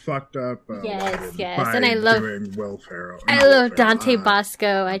 They fucked up. Yes. by And I love doing Will Ferrell. I Not Will love Ferrell, Dante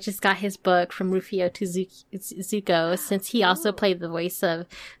Bosco. I just got his book from Rufio to Zuko, since he also played the voice of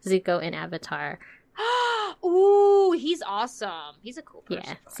Zuko in Avatar. Ooh, he's awesome. He's a cool person.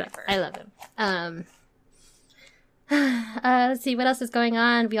 Yeah, from so what I've heard. I love him. Let's see what else is going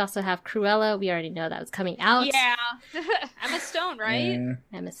on. We also have Cruella. We already know that was coming out. Yeah. Emma Stone, right? Yeah,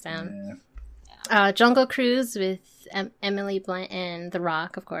 Emma Stone. yeah. Jungle Cruise with Emily Blunt and The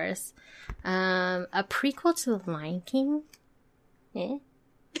Rock, of course. A prequel to The Lion King. Eh?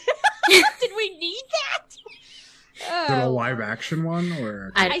 Did we need that? Is it a live action one or?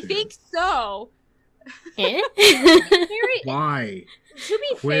 a I I cartoon? think so. Eh? Very, Why? to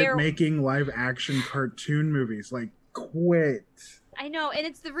be Quit fair, making live action cartoon movies. Like, quit. I know, and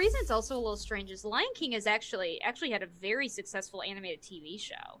it's the reason it's also a little strange is Lion King has actually had a very successful animated TV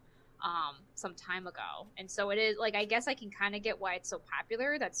show some time ago. And so it is like I guess I can kind of get why it's so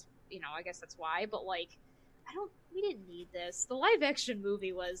popular. That's, I guess that's why, but like we didn't need this. The live action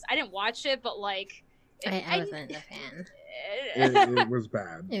movie I didn't watch it, but like I wasn't a fan. It was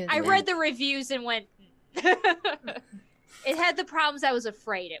bad. It was I weird. read the reviews and went it had the problems I was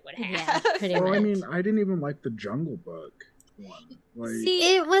afraid it would have. Yeah, pretty Well, much. I mean, I didn't even like the Jungle Book one. Like,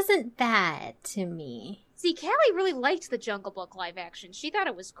 See, It wasn't bad to me. Callie really liked the Jungle Book live action. She thought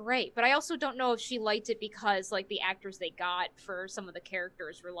it was great, but I also don't know if she liked it because like the actors they got for some of the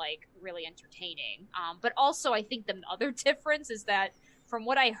characters were like really entertaining. But also I think the other difference is that from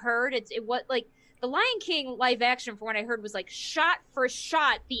what I heard, it was like the Lion King live action, from what I heard, was like shot for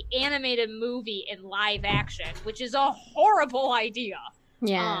shot the animated movie in live action, which is a horrible idea.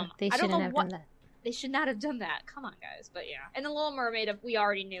 Yeah, they I don't shouldn't know have what- done that. They should not have done that. Come on, guys. But yeah. And The Little Mermaid, we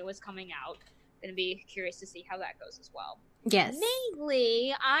already knew was coming out. Gonna be curious to see how that goes as well. Yes.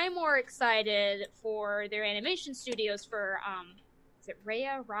 Mainly, I'm more excited for their animation studios for, is it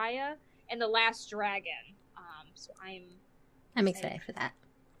Raya, and The Last Dragon. So I'm excited for that.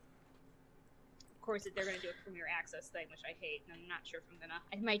 of course, they're gonna do a premiere access thing, which I hate, and I'm not sure if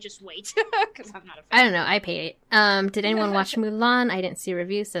I might just wait, because I'm not a fan. I don't know. I paid it. Did anyone watch Mulan? I didn't see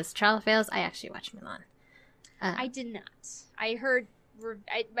reviews. Says trial fails. I actually watched Mulan. I did not. I heard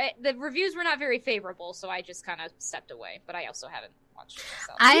the reviews were not very favorable, so I just kind of stepped away. But I also haven't watched it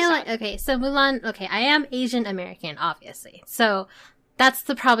myself. Okay, so Mulan. Okay, I am Asian American, obviously. So that's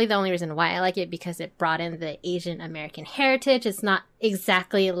probably the only reason why I like it, because it brought in the Asian American heritage. It's not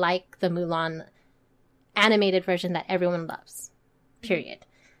exactly like the Mulan animated version that everyone loves. Period.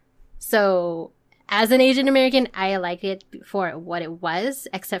 So as an Asian American, I liked it for what it was,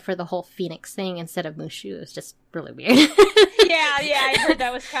 except for the whole Phoenix thing instead of Mushu. It was just really weird. yeah, I heard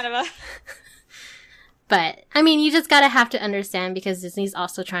that was kind of a. But, I mean, you just gotta have to understand, because Disney's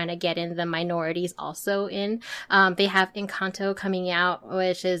also trying to get in the minorities also in. They have Encanto coming out,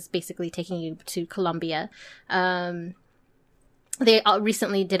 which is basically taking you to Colombia. they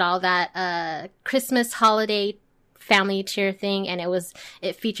recently did all that Christmas holiday family cheer thing, and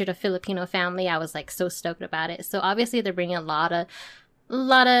it featured a Filipino family. I was like so stoked about it. So obviously they're bringing a lot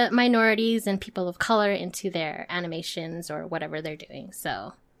of minorities and people of color into their animations or whatever they're doing.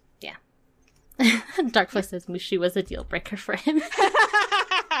 So yeah. Darkflow says Mushu was a deal breaker for him.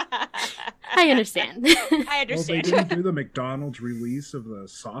 I understand. I understand. Well, they didn't do the McDonald's release of the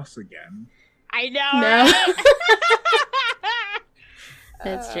sauce again. I know. No. Right?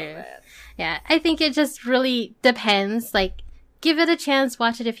 That's true. Man. Yeah, I think it just really depends. Like, give it a chance,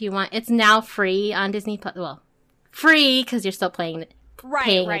 watch it if you want. It's now free on Disney Plus. Well, free because you're still paying Right.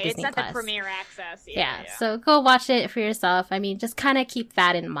 a It's Disney not Plus. the premiere access. Yeah, so go watch it for yourself. I mean, just kind of keep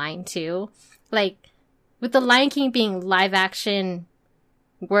that in mind too. Like, with The Lion King being live action,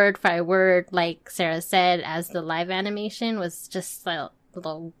 word by word, like Sarah said, as the live animation was just a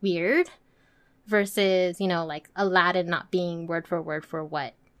little weird. Versus, like Aladdin not being word for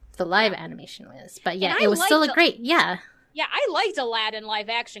what the live animation was. But yeah, And it was still liked a great, yeah. Yeah, I liked Aladdin live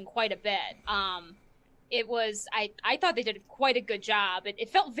action quite a bit. It was, I thought they did quite a good job. It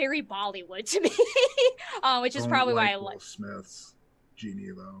felt very Bollywood to me, which is probably why I Will like. Smith's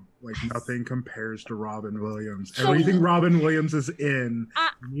Genie, though. Like, nothing compares to Robin Williams. So- Everything Robin Williams is in,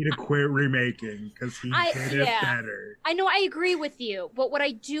 you need to quit remaking, because he did it yeah. better. I know, I agree with you, but what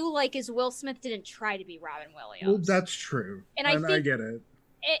I do like is Will Smith didn't try to be Robin Williams. Well, that's true. And I I think- get it.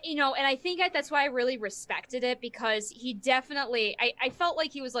 And I think that's why I really respected it, because he definitely, I felt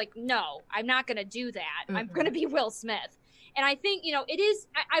like he was like, no, I'm not going to do that. I'm Mhm. going to be Will Smith. And I think, it is,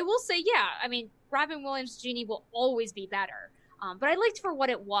 I will say, yeah, I mean, Robin Williams' Genie will always be better. But I liked for what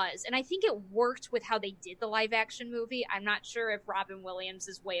it was. And I think it worked with how they did the live action movie. I'm not sure if Robin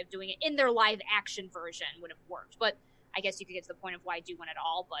Williams' way of doing it in their live action version would have worked. But I guess you could get to the point of why do one at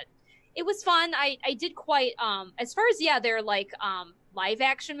all. But it was fun. I did quite, as far as, their like, live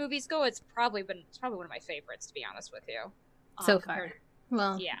action movies go, it's probably one of my favorites, to be honest with you. So far.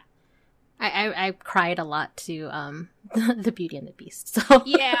 Well, Yeah. I cried a lot to the Beauty and the Beast. So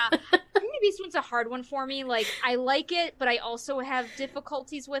Yeah. Beauty and the Beast one's a hard one for me. Like, I like it, but I also have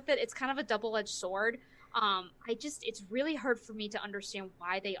difficulties with it. It's kind of a double-edged sword. It's really hard for me to understand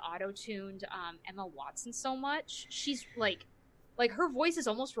why they auto-tuned Emma Watson so much. She's like her voice is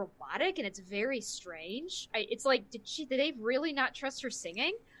almost robotic, and it's very strange. It's like, did they really not trust her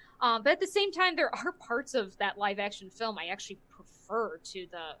singing? But at the same time, there are parts of that live action film I actually prefer to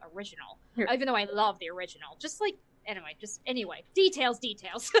the original, even though I love the original. Anyway, details.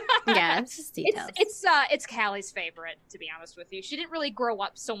 yeah, it's just details. It's Callie's favorite, to be honest with you. She didn't really grow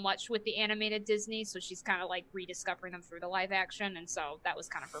up so much with the animated Disney, so she's kind of like rediscovering them through the live action, and so that was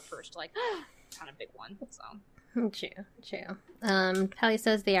kind of her first like kind of big one. So. True. Callie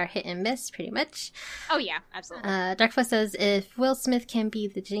says they are hit and miss, pretty much. Oh yeah, absolutely. Darkflow says if Will Smith can be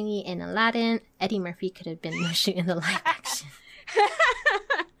the genie in Aladdin, Eddie Murphy could have been Mushu in the live action.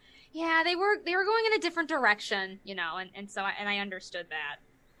 Yeah, they were going in a different direction, and so I understood that.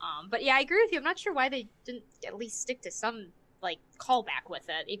 But yeah, I agree with you. I'm not sure why they didn't at least stick to some like callback with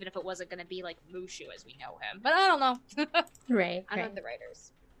it, even if it wasn't going to be like Mushu as we know him. But I don't know. Right. I'm not the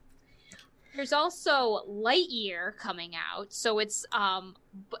writers. There's also Lightyear coming out, so it's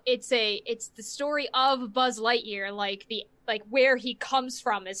the story of Buzz Lightyear, like where he comes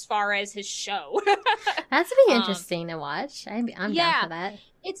from as far as his show. That's be interesting to watch. I'm down for that.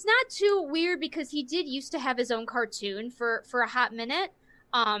 It's not too weird because he did used to have his own cartoon for a hot minute.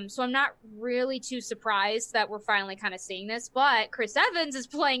 So I'm not really too surprised that we're finally kind of seeing this, but Chris Evans is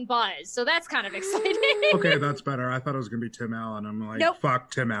playing Buzz, so that's kind of exciting. Okay, that's better. I thought it was going to be Tim Allen. I'm like, Nope.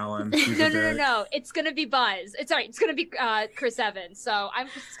 Fuck Tim Allen. He's a dick. No. It's going to be Buzz. It's going to be Chris Evans. So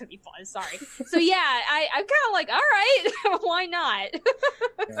it's going to be Buzz. Sorry. So yeah, I'm kind of like, all right, why not?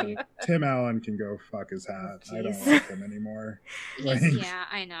 Yeah, Tim Allen can go fuck his hat. I don't Jeez. like him anymore. Like, Yeah,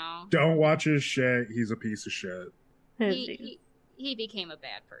 I know. don't watch his shit. He's a piece of shit. He became a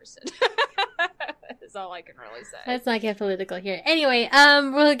bad person. That's all I can really say. Let's not get political here. Anyway,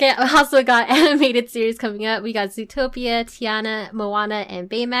 also got animated series coming up. We got Zootopia, Tiana, Moana, and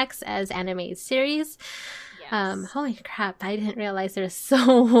Baymax as animated series. Yes. Holy crap! I didn't realize there's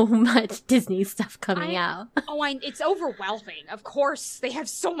so much Disney stuff coming out. It's overwhelming. Of course, they have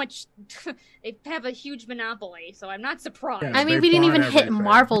so much. They have a huge monopoly, so I'm not surprised. Yeah. I mean, they we didn't bought even hit everything.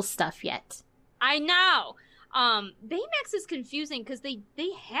 Marvel stuff yet. I know. Baymax is confusing because they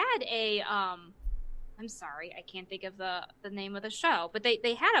had a I'm sorry, I can't think of the name of the show, but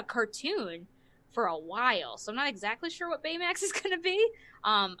they had a cartoon for a while, so I'm not exactly sure what Baymax is going to be.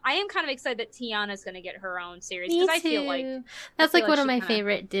 I am kind of excited that Tiana's going to get her own series because I feel like that's like one of my kinda...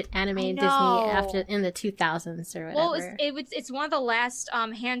 favorite anime Disney after in the 2000s or whatever. Well, it's one of the last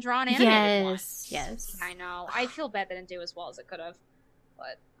hand drawn animated ones. Yes. I know. I feel bad that it didn't do as well as it could have,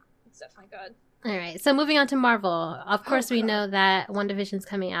 but it's definitely good. All right, so moving on to Marvel. Of course, we know that WandaVision's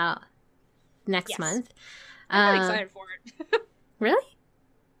coming out next month. I'm really excited for it. Really?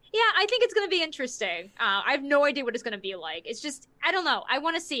 Yeah, I think it's going to be interesting. I have no idea what it's going to be like. It's just, I don't know. I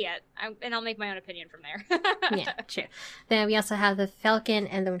want to see it, and I'll make my own opinion from there. Yeah, true. Then we also have the Falcon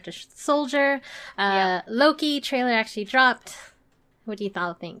and the Winter Soldier. Loki trailer actually dropped. What do you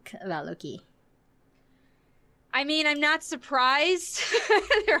all think about Loki? I mean, I'm not surprised.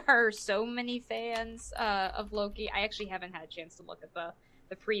 There are so many fans of Loki. I actually haven't had a chance to look at the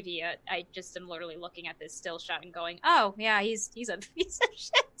preview yet. I just am literally looking at this still shot and going, oh, yeah, he's a piece of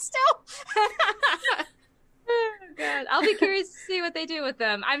shit still. Oh, God. I'll be curious to see what they do with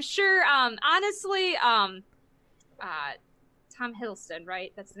them. I'm sure, honestly, Tom Hiddleston,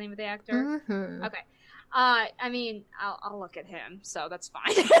 right? That's the name of the actor? Mm-hmm. Okay. I mean, I'll look at him, so that's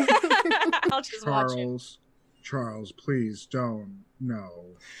fine. I'll just watch it. Charles, please don't.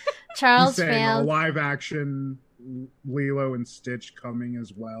 No. Charles He's saying failed. a live action Lilo and Stitch coming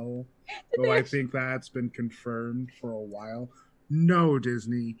as well. Though I think that's been confirmed for a while. No,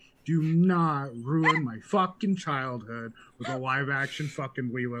 Disney, do not ruin my fucking childhood with a live action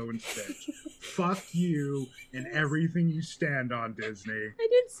fucking Lilo and Stitch. Fuck you and everything you stand on, Disney. I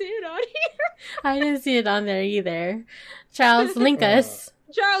didn't see it on here. I didn't see it on there either. Charles, link us.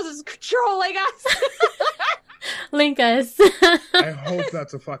 Charles is controlling us. Link us. I hope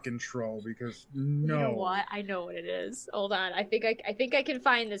that's a fucking troll because no. You know what? I know what it is. Hold on. I think I can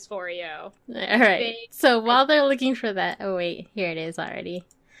find this for you. All right. So while they're looking for that, oh wait, here it is already.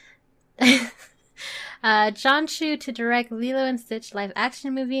 John Chu to direct Lilo and Stitch live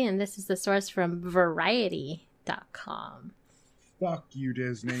action movie, and this is the source from Variety.com. Fuck you,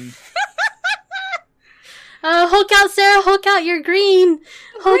 Disney. Hulk out, Sarah! Hulk out, you're green!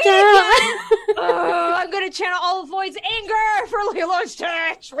 Hulk out! I'm gonna channel all of Void's anger for Lilo and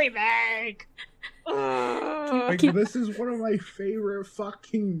Stitch remake! Like, this is one of my favorite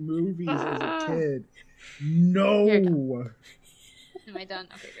fucking movies as a kid. No! Am I done?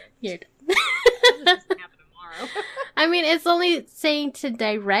 Okay, good. You're done. This doesn't happen tomorrow. I mean, it's only saying to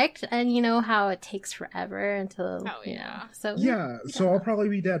direct, and you know how it takes forever until. Oh, you yeah. know, so Yeah, so I'll probably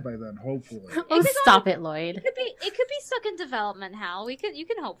be dead by then, hopefully. Oh, stop it, Lloyd. It could be stuck in development, Hal. You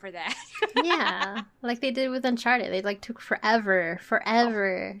can hope for that. Yeah, like they did with Uncharted. They took forever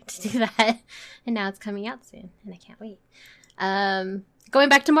to do that, and now it's coming out soon, and I can't wait. Going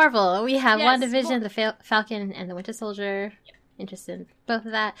back to Marvel, we have WandaVision, the Falcon, and the Winter Soldier. Yep. Interested in both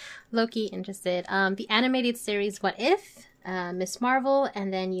of that. Loki, interested. The animated series What If, Miss Marvel,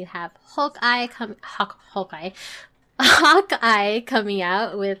 and then you have Hawkeye coming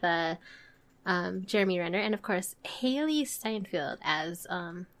out with Jeremy Renner, and of course Haley Steinfeld as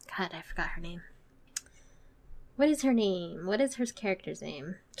God, I forgot her name. What is her name? What is her character's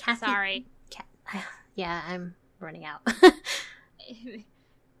name? Kathy. Sorry. Yeah, I'm running out. Gonna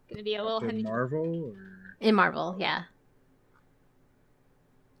be a little In Marvel? Or... In Marvel, yeah.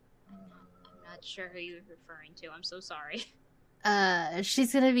 Not sure who you're referring to. I'm so sorry.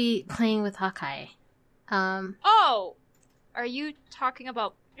 She's gonna be playing with Hawkeye. Oh! Are you talking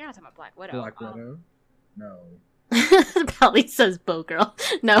about... You're not talking about Black Widow. Black Widow? No. Probably says Bow Girl.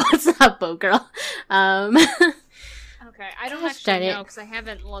 No, it's not Bow Girl. Okay, I don't actually know because I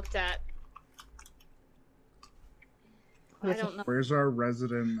haven't looked at... I don't know. Where's our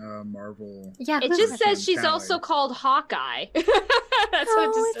resident Marvel? Yeah, it just says she's also called Hawkeye. That's what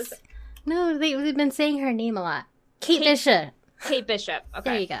it just says. No, they've been saying her name a lot. Kate Bishop. Kate Bishop. Okay,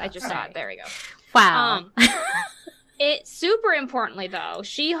 there you go. I just saw it. There we go. Wow. It super importantly though,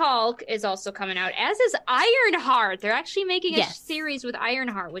 She-Hulk is also coming out, as is Ironheart. They're actually making a series with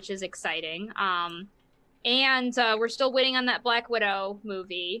Ironheart, which is exciting. And we're still waiting on that Black Widow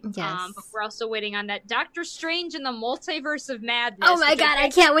movie. Yes. But we're also waiting on that Doctor Strange in the Multiverse of Madness. Oh my god, I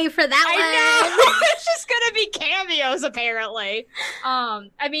can't wait for that one. I know! It's just gonna be cameos, apparently.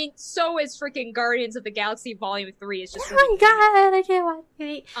 I mean, so is freaking Guardians of the Galaxy Volume 3. It's just oh my god, I can't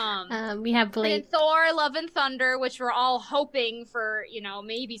wait. We have Blade. And Thor, Love and Thunder, which we're all hoping for,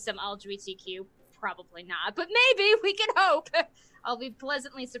 maybe some LGBTQ. Probably not, but maybe we can hope. I'll be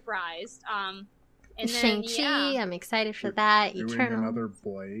pleasantly surprised. And then, Shang-Chi, I'm excited for that. Doing Eternal. another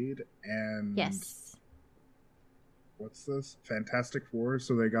Blade, and yes. What's this? Fantastic Four.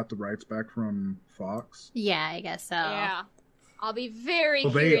 So they got the rights back from Fox. Yeah, I guess so. Yeah. I'll be very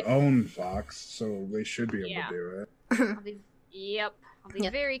Well, they curious. own Fox, so they should be able Yeah. to do it. I'll be Yep.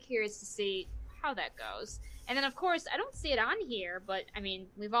 very curious to see how that goes. And then, of course, I don't see it on here, but I mean,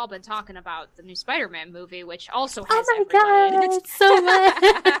 we've all been talking about the new Spider-Man movie, which also has Oh my everybody in god, it. so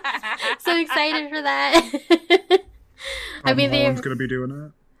much! So excited for that. I mean, Holland's they going to be doing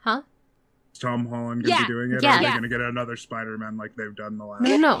it. huh? Is Tom Holland going to Yeah, be doing it? yeah. Or are they Yeah. going to get another Spider-Man like they've done the last?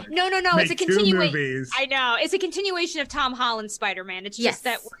 No. No, Make it's a 2 continuation. movies. I know. It's a continuation of Tom Holland's Spider-Man. It's Yes. just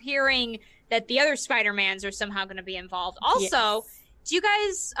that we're hearing that the other Spider-Mans are somehow going to be involved. Also, do you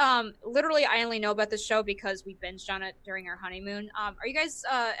guys, literally, I only know about this show because we binged on it during our honeymoon. Are you guys,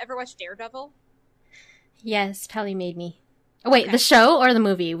 ever watched Daredevil? Yes, Pelly made me. Oh, wait, Okay. the show or the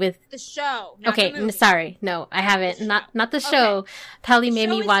movie with? The show. Not Okay, the movie. sorry, no, I haven't. The Not the show. show. Pelly The made show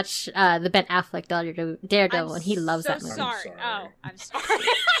me is- watch the Ben Affleck Daredevil, I'm and he loves so that movie. Sorry. I'm sorry. Oh, I'm sorry.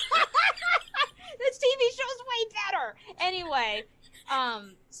 This TV show's way better. Anyway,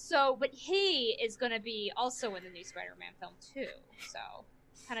 but he is going to be also in the new Spider-Man film too. So,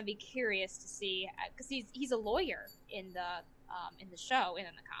 kind of be curious to see because he's a lawyer in the show and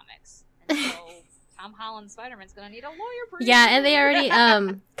in the comics, and so Tom Holland's Spider-Man's going to need a lawyer. Pretty Yeah, and they soon. already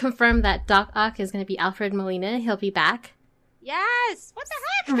confirmed that Doc Ock is going to be Alfred Molina. He'll be back, Yes. What the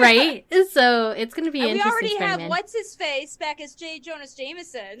heck? right? So it's going to be And we interesting. already have Spider-Man. what's his face back as J. Jonah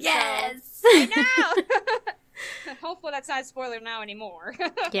Jameson. so- Yes. I know. Hopefully that's not a spoiler now anymore.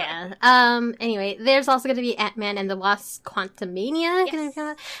 Yeah. Anyway, there's also going to be Ant-Man and the Wasp: Quantumania.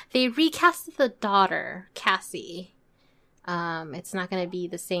 Yes. They recasted the daughter, Cassie. It's not going to be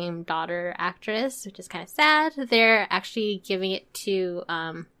the same daughter actress, which is kind of sad. They're actually giving it to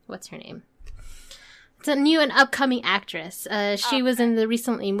what's her name? It's a new and upcoming actress. She was in the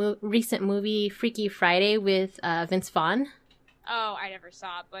recent movie Freaky Friday with Vince Vaughn. Oh, I never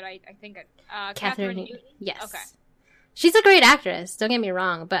saw it, but I think Catherine Catherine Newton. Yes. Okay. She's a great actress, don't get me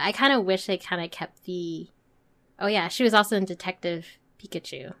wrong, but I kind of wish they kind of kept the... Oh yeah, she was also in Detective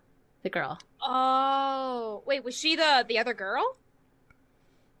Pikachu, the girl. Oh, wait, was she the other girl?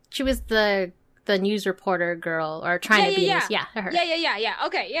 She was the news reporter girl, or trying to be yeah. news. Yeah, her. Yeah.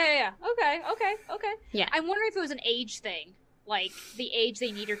 Okay, yeah. Okay. Yeah. I'm wondering if it was an age thing. Like, the age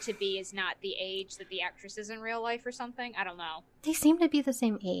they need her to be is not the age that the actress is in real life or something. I don't know. They seem to be the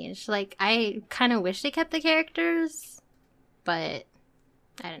same age. Like, I kind of wish they kept the characters, but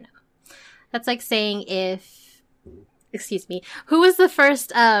I don't know. That's like saying if... Excuse me. Who was the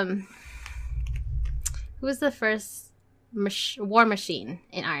first War Machine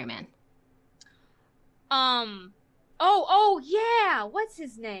in Iron Man? Oh, yeah. What's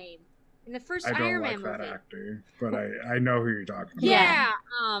his name? In the first I don't Iron like Man that movie. actor, but I know who you're talking about. Yeah.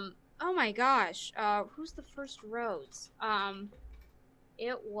 Oh my gosh. Who's the first Rhodes?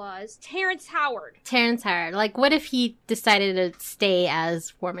 It was Terrence Howard. Terrence Howard. Like, what if he decided to stay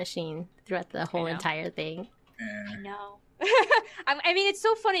as War Machine throughout the whole know. entire thing? Eh. I know. I mean, it's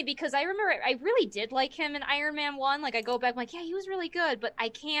so funny because I remember I really did like him in Iron Man 1. Like, I go back, I'm like, yeah, he was really good, but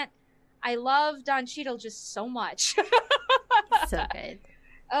I love Don Cheadle just so much. So good.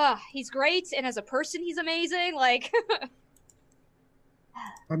 He's great, and as a person, he's amazing. Like,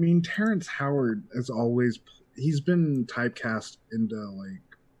 I mean, Terrence Howard has always he's been typecast into like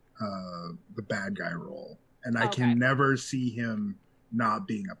the bad guy role, and I Okay. can never see him not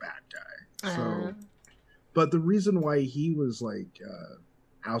being a bad guy. So, Uh. but the reason why he was like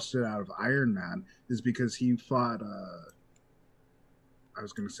ousted out of Iron Man is because he fought. I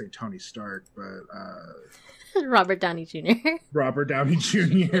was going to say Tony Stark, but Robert Downey Jr. Robert Downey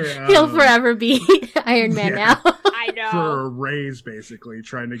Jr. He'll forever be Iron Man yeah. now. I know. For a raise, basically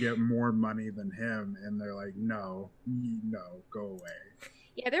trying to get more money than him, and they're like, no, go away.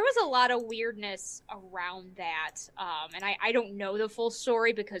 Yeah, there was a lot of weirdness around that, and I don't know the full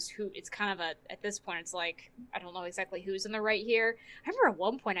story because it's kind of at this point it's like I don't know exactly who's in the right here. I remember at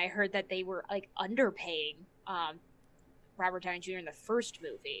one point I heard that they were like underpaying Robert Downey Jr. in the first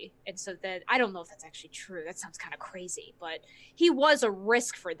movie, and so that I don't know if that's actually true. That sounds kind of crazy, but he was a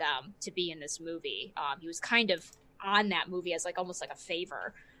risk for them to be in this movie. He was kind of on that movie as like almost like a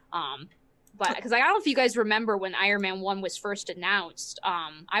favor. But because I don't know if you guys remember when Iron Man 1 was first announced,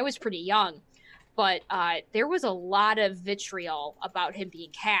 I was pretty young, but there was a lot of vitriol about him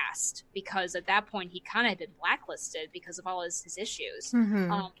being cast because at that point he kind of had been blacklisted because of all his issues.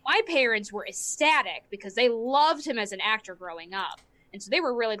 Mhm. My parents were ecstatic because they loved him as an actor growing up. And so they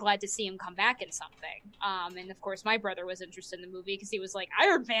were really glad to see him come back in something. And of course, my brother was interested in the movie because he was like,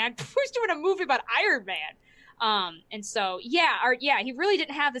 Iron Man? Who's doing a movie about Iron Man? And so, he really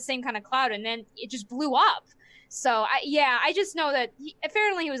didn't have the same kind of clout. And then it just blew up. So I just know that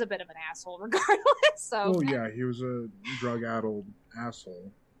apparently he was a bit of an asshole regardless. So Oh yeah, he was a drug-addled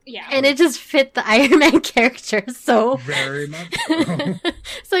asshole. yeah, And it just fit the Iron Man character so. Very much so.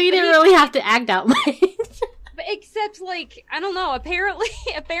 So you didn't really have to act out much. but except like I don't know.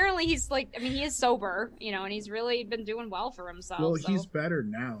 Apparently he's like he is sober, and he's really been doing well for himself. Well, so. he's better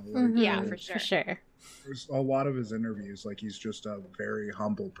now. Like, Mhm. Yeah, for sure. For sure. There's a lot of his interviews, like he's just a very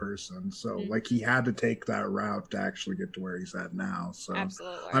humble person. So Mhm. like he had to take that route to actually get to where he's at now. So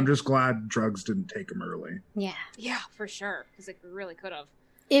Absolutely. I'm just glad drugs didn't take him early. Yeah. Yeah, for sure. Because it really could have.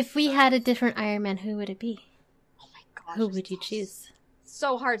 If we had a different Iron Man, who would it be? Oh my gosh. Who it's would you choose?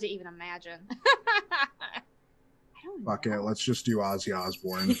 So hard to even imagine. I don't Fuck know. it, let's just do Ozzy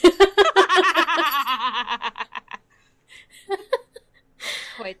Osbourne.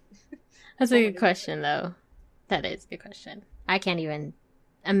 Wait. That's a good question, though. That is a good question. I can't even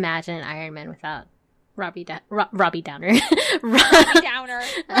imagine Iron Man without Robbie Downer. Robbie Downer.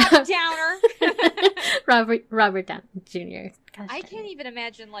 Robert Downey Jr. Gosh, I dang can't it. even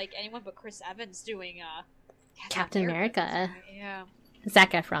imagine like anyone but Chris Evans doing Captain America. Yeah.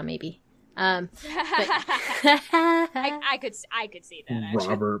 Zac Efron, maybe. I could see that. Actually.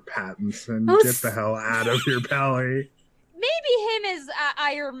 Robert Pattinson, Who's- get the hell out of your belly. Maybe him as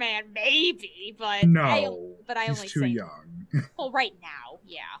Iron Man, maybe, but No, I he's only too say young. well right now,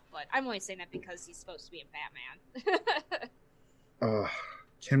 yeah, but I'm only saying that because he's supposed to be in Batman.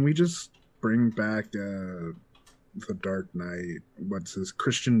 Can we just bring back the Dark Knight? What's his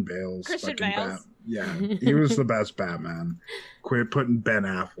Christian Bale's Christian fucking Bale's? Yeah, he was the best Batman. Quit putting Ben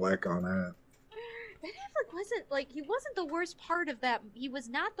Affleck on it. Ben Affleck he wasn't the worst part of that. He was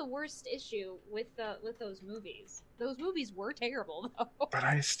not the worst issue with those movies. Those movies were terrible though. But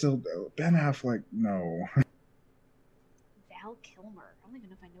I still Ben Affleck. No, Val Kilmer. I don't even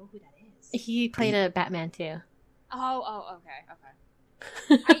know if I know who that is. He played a Batman, too. Oh,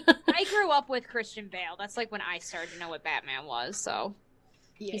 okay. I grew up with Christian Bale. That's like when I started to know what Batman was. So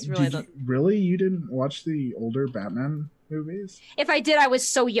he's really really you didn't watch the older Batman movies? If I did, I was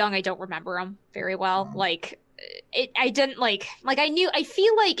so young. I don't remember them very well. Oh. Like I didn't like I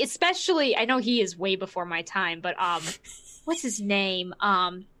feel like especially I know he is way before my time, but what's his name?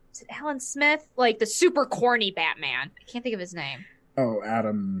 Is it Alan Smith? Like the super corny Batman. I can't think of his name. Oh,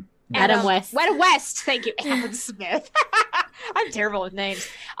 Adam West. Adam West. Thank you, Alan Smith. I'm terrible with names.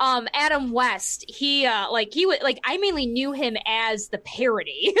 Adam West. He was I mainly knew him as the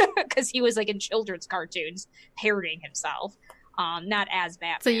parody because he was like in children's cartoons parodying himself. Not as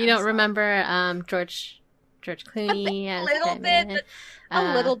Batman. So you don't remember George Clooney as Batman?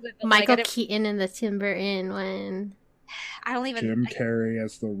 A little bit. But Michael like, Keaton in the Tim Burton one. I don't even. Jim Carrey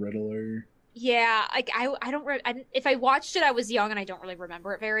as the Riddler. Yeah, like I don't. If I watched it, I was young and I don't really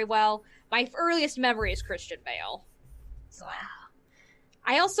remember it very well. My earliest memory is Christian Bale. So,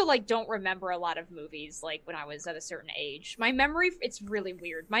 I also don't remember a lot of movies when I was at a certain age. My memory, it's really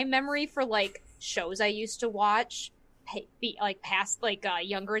weird. My memory for shows I used to watch, past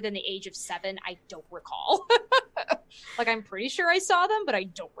younger than the age of 7, I don't recall. I'm pretty sure I saw them, but I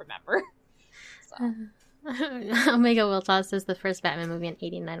don't remember. So. Omega Will Toss says the first Batman movie in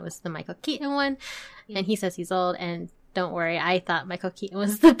 '89 was the Michael Keaton one, and he says he's old. And don't worry, I thought Michael Keaton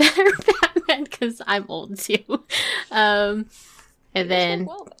was the better Batman because I'm old too. And then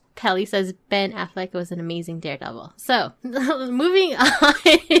Pelly says Ben Affleck was an amazing Daredevil. So moving on.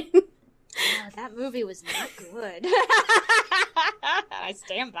 That movie was not good. I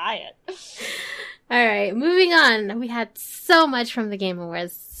stand by it. All right, moving on. We had so much from the Game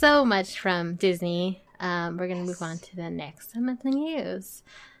Awards, so much from Disney. We're going to move on to the next monthly news.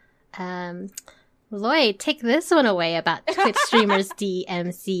 Lloyd, take this one away about Twitch streamers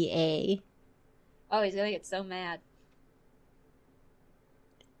DMCA. Oh, he's going to get so mad.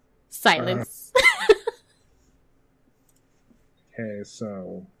 Silence. Okay,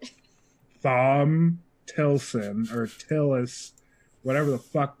 so Thom Tilson, or Tillis, whatever the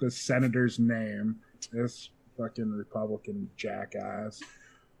fuck the senator's name, this fucking Republican jackass,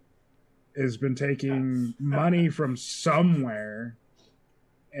 has been taking money from somewhere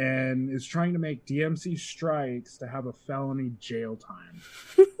and is trying to make DMC strikes to have a felony jail time.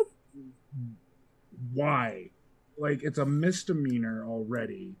 Why? It's a misdemeanor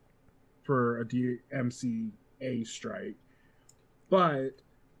already for a DMCA strike. But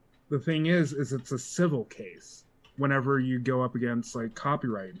the thing is it's a civil case whenever you go up against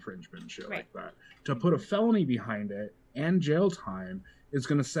copyright infringement and shit like that. To put a felony behind it and jail time is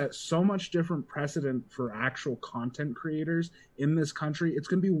going to set so much different precedent for actual content creators in this country. It's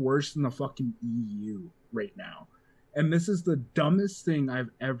going to be worse than the fucking EU right now. And this is the dumbest thing I've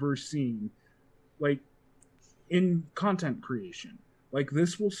ever seen. in content creation. Like,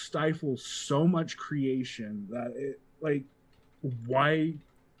 this will stifle so much creation that it, like, why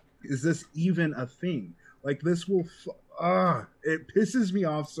is this even a thing? Like, this will, it pisses me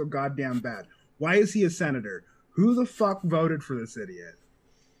off so goddamn bad. Why is he a senator? Who the fuck voted for this idiot?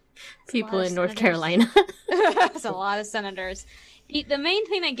 People in North Carolina. That's a lot of senators. The main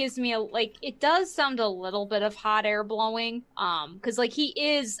thing that gives me it does sound a little bit of hot air blowing. Because he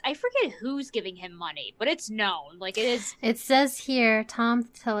is, I forget who's giving him money, but it's known. Like, it is. It says here, Tom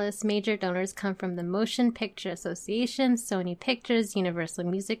Tillis, major donors come from the Motion Picture Association, Sony Pictures, Universal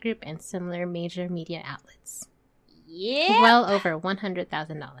Music Group, and similar major media outlets. Yeah. Well over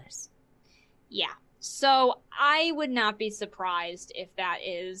 $100,000. Yeah. So I would not be surprised if that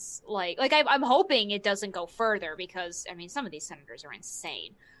is I'm hoping it doesn't go further because I mean some of these senators are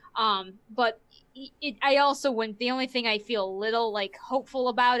insane. But I also wouldn't. The only thing I feel a little hopeful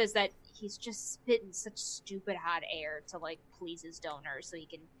about is that he's just spitting such stupid hot air to please his donors so he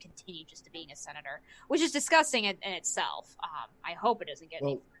can continue just to being a senator, which is disgusting in itself. I hope it doesn't get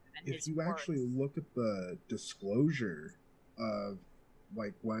any further than his If you words. actually look at the disclosure of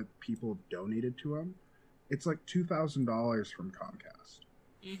what people donated to him, it's $2,000 from Comcast.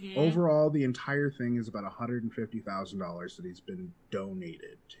 Mm-hmm. Overall, the entire thing is about $150,000 that he's been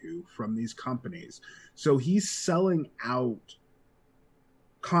donated to from these companies. So he's selling out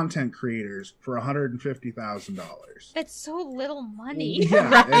content creators for $150,000. That's so little money.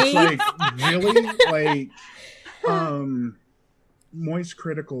 Yeah, Right? It's really Moist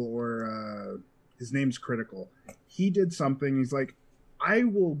Critical, or his name's Critical. He did something. He's like, I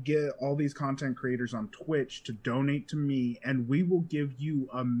will get all these content creators on Twitch to donate to me, and we will give you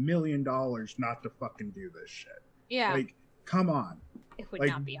 $1 million not to fucking do this shit. Yeah. Come on. It would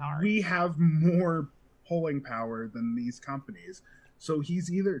not be hard. We have more polling power than these companies. So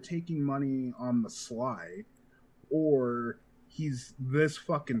he's either taking money on the sly, or he's this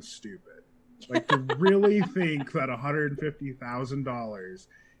fucking stupid. To really think that $150,000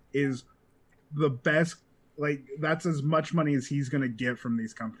 is the best. That's as much money as he's going to get from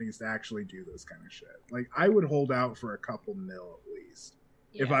these companies to actually do this kind of shit. I would hold out for a couple mil at least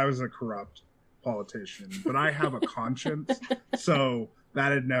if I was a corrupt politician. But I have a conscience, so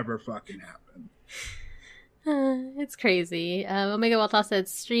that'd never fucking happen. It's crazy. Omega Walthoff said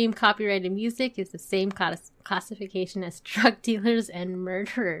stream copyrighted music is the same classification as drug dealers and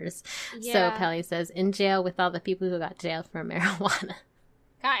murderers. Yeah. So Pelly says, in jail with all the people who got jailed for marijuana.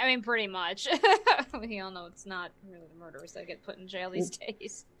 I mean, pretty much. We all know it's not really the murderers that get put in jail these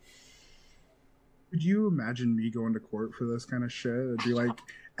days. Could you imagine me going to court for this kind of shit? It'd be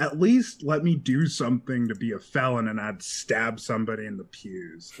at least let me do something to be a felon, and I'd stab somebody in the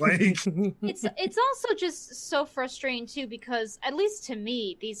pews. It's also just so frustrating too, because at least to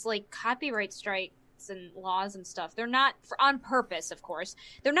me, these copyright strikes and laws and stuff, they're not on purpose, of course.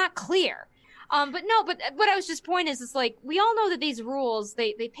 They're not clear. But what I was just pointing is we all know that these rules,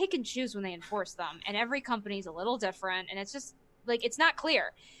 they pick and choose when they enforce them, and every company's a little different, and it's just it's not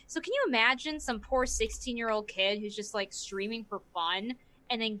clear. So can you imagine some poor 16-year-old kid who's just streaming for fun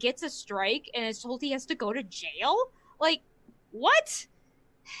and then gets a strike and is told he has to go to jail? What?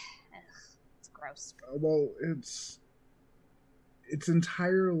 It's gross. Well, it's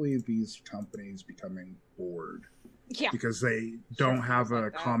entirely these companies becoming bored. Yeah. Because they don't have a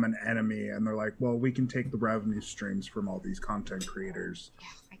common enemy, and they're like, well, we can take the revenue streams from all these content creators. Yeah,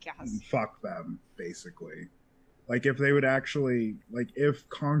 I guess. And fuck them, basically. If they would actually, if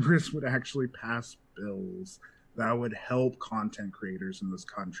Congress would actually pass bills that would help content creators in this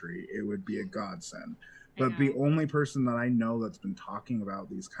country, it would be a godsend. But the only person that I know that's been talking about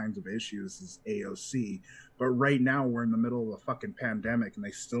these kinds of issues is AOC. But right now we're in the middle of a fucking pandemic, and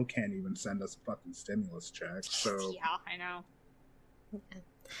they still can't even send us a fucking stimulus check. So yeah, I know.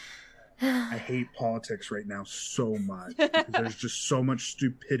 I hate politics right now so much because there's just so much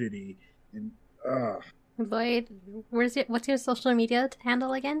stupidity. And Lloyd, what's your social media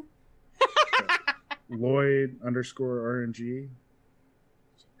handle again? Lloyd_RNG,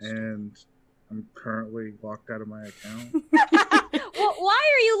 and I'm currently locked out of my account. Well, why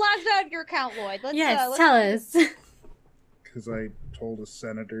are you locked out of your account, Lloyd? Let's tell us. Because I told a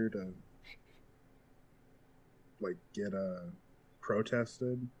senator to get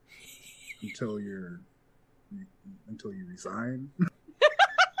protested until you resign.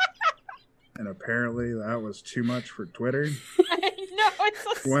 And apparently that was too much for Twitter. No,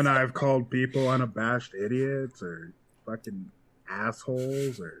 it's when I've called people unabashed idiots or fucking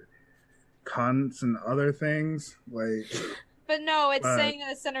assholes or cunts and other things. But no, it's saying that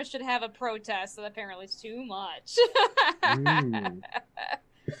the center should have a protest, so apparently it's too much.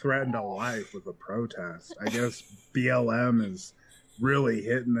 threatened a life with a protest. I guess BLM is really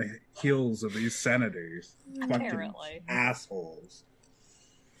hitting the heels of these senators. Apparently. Fucking assholes.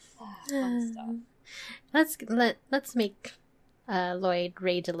 Fun stuff. Let's make Lloyd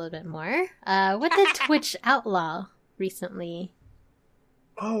rage a little bit more. What did Twitch outlaw recently?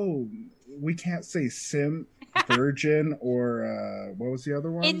 Oh, we can't say simp, virgin, or what was the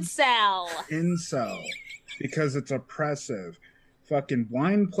other one? Incel. Because it's oppressive. Fucking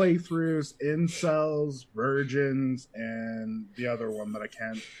blind playthroughs, incels, virgins, and the other one that I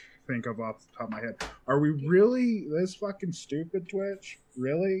can't think of off the top of my head. Are we really this fucking stupid, Twitch?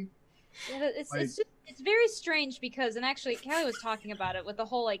 Really? Yeah, it's very strange because, and actually Callie was talking about it with the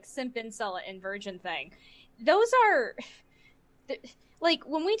whole like simp, incel, and virgin thing. Those are like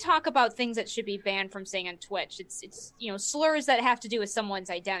when we talk about things that should be banned from saying on Twitch, it's slurs that have to do with someone's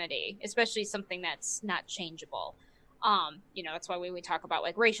identity, especially something that's not changeable. That's why we talk about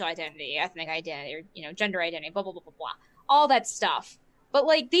like racial identity, ethnic identity, or gender identity, blah blah blah blah blah, all that stuff. But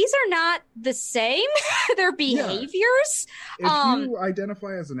like these are not the same. Their behaviors. Yeah. If you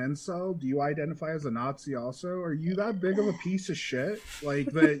identify as an incel, do you identify as a Nazi also? Are you that big of a piece of shit? Like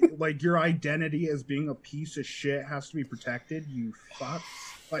like your identity as being a piece of shit has to be protected? You fucks.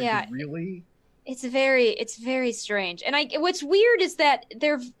 Like, yeah, really? It's very strange. And what's weird is that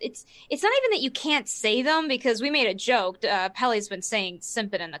it's not even that you can't say them, because we made a joke. Pelly's been saying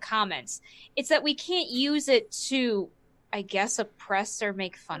simpin in the comments. It's that we can't use it to, I guess, oppress or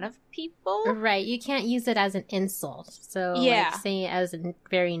make fun of people. Right. You can't use it as an insult. So yeah, like, saying it as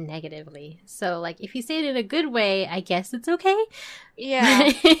very negatively. So like if you say it in a good way, I guess it's okay.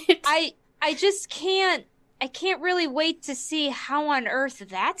 Yeah. I just can't. I can't really wait to see how on earth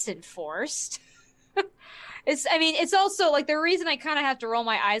that's enforced. It's also like the reason I kind of have to roll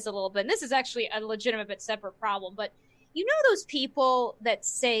my eyes a little bit, and this is actually a legitimate but separate problem, but you know those people that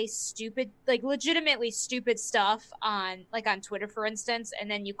say stupid, like legitimately stupid stuff on Twitter, for instance, and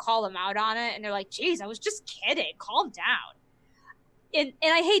then you call them out on it and they're like, geez, I was just kidding, calm down. And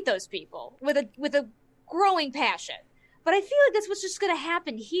I hate those people with a growing passion. But I feel like that's what's just going to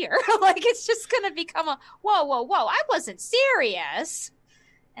happen here. Like, it's just going to become a, whoa, I wasn't serious.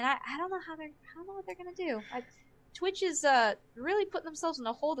 And I don't know what they're going to do. Twitch is really putting themselves in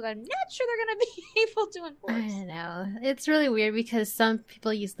a hole that I'm not sure they're going to be able to enforce. I know. It's really weird because some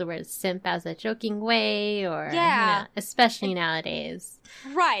people use the word simp as a joking way, or, especially nowadays.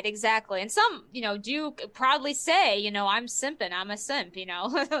 Right, exactly. And some, do proudly say, I'm simping, I'm a simp,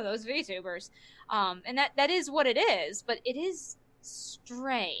 those VTubers. And that is what it is, but it is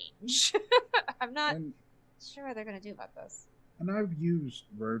strange. I'm not sure what they're going to do about this. And I've used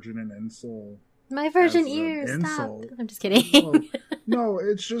virgin and incel. My virgin ears, stop. I'm just kidding. No,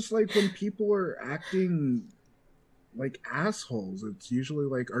 it's just like when people are acting like assholes, it's usually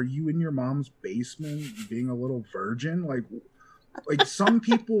like, are you in your mom's basement being a little virgin? Like some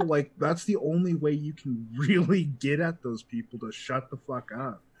people, like, that's the only way you can really get at those people to shut the fuck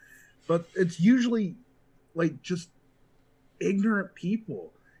up. But it's usually like just ignorant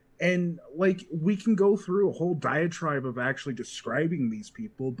people. And like we can go through a whole diatribe of actually describing these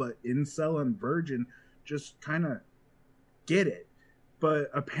people, but incel and virgin just kind of get it.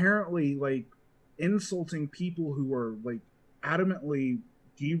 But apparently, like, insulting people who are like adamantly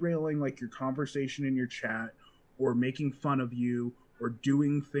derailing like your conversation in your chat, or making fun of you, or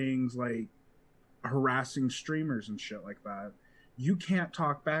doing things like harassing streamers and shit like that, you can't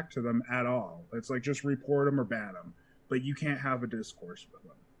talk back to them at all. It's like, just report them or ban them, but you can't have a discourse with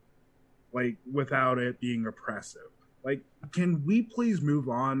them, like, without it being oppressive. Like, can we please move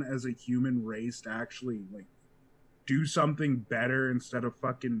on as a human race to actually, like, do something better instead of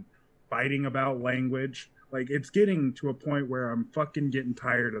fucking fighting about language? Like, it's getting to a point where I'm fucking getting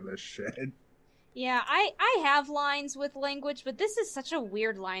tired of this shit. Yeah, I have lines with language, but this is such a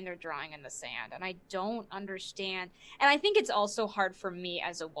weird line they're drawing in the sand, and I don't understand. And I think it's also hard for me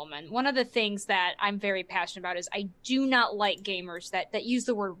as a woman. One of the things that I'm very passionate about is I do not like gamers that use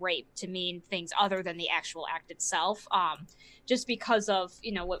the word rape to mean things other than the actual act itself, just because of,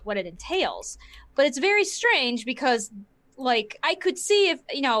 what it entails. But it's very strange because, like, I could see if,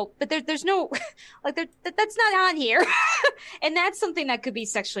 but there's no, like, that's not on here. And that's something that could be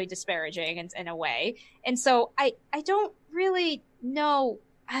sexually disparaging in a way. And so I don't really know.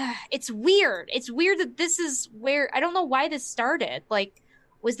 It's weird. It's weird that this is where, I don't know why this started. Like,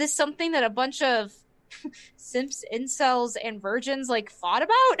 was this something that a bunch of simps, incels, and virgins, like, thought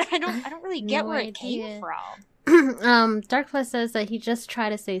about? I don't really get where it came from. Dark says that he just tried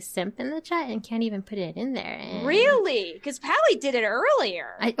to say simp in the chat and can't even put it in there. And... Really? Because Pally did it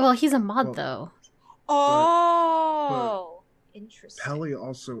earlier. Well, he's a mod, though. Oh. Interesting. Peli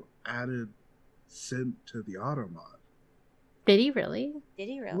also added Simp to the auto mod. Did he really? Did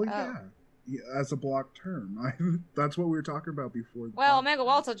he really? Well, yeah. As a block term. That's what we were talking about before. Well, Omega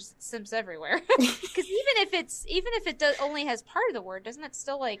Walto just simps everywhere. Because even if it only has part of the word, doesn't it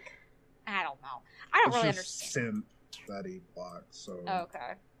still like? I don't know. I don't really understand. Simp that he blocks. So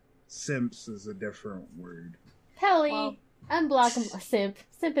okay. Simps is a different word. Peli, unblock Simp.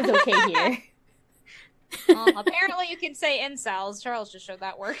 Simp is okay here. Well, apparently you can say incels. Charles just showed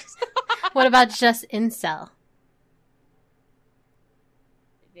that works. What about just incel?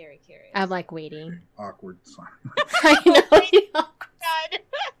 Very curious. I'm like waiting. Awkward silence. I know. God.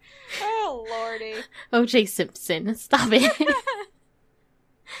 Oh lordy. OJ Simpson, stop it.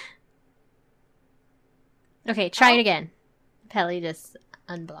 Okay, try it again. Peli just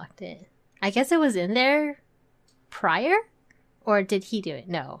unblocked it. I guess it was in there prior? Or did he do it?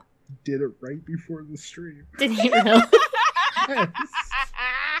 No. Did it right before the stream. Did he really? Yes.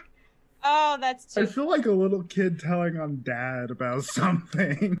 Oh, that's too. I feel like a little kid telling on dad about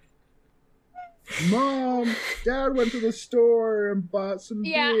something. Mom, Dad went to the store and bought some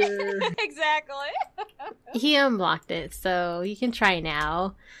beer. Exactly. He unblocked it, so you can try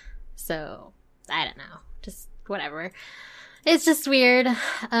now. So, I don't know. Just whatever. It's just weird.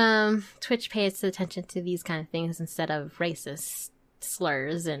 Twitch pays attention to these kind of things instead of racist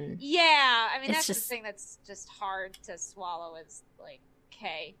slurs and yeah, I mean it's that's the thing that's just hard to swallow. Is like,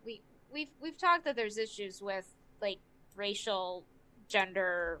 okay, we've talked that there's issues with like racial,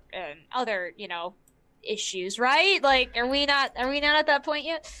 gender, and other issues, right? Like, are we not at that point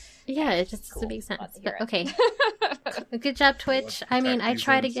yet? yeah, it just doesn't make sense. But, okay, good job, Twitch. I mean, I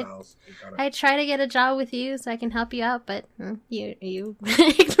try to get a job with you so I can help you out, but you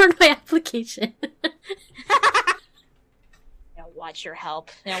ignored my application. Watch your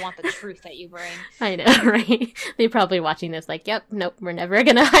help. They don't want the truth that you bring. I know, right? They're probably watching this like, yep, nope, we're never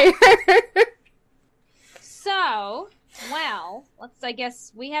gonna hire her. So, well, I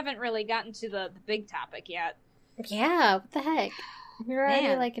guess we haven't really gotten to the big topip yet. Yeah, what the heck? We're already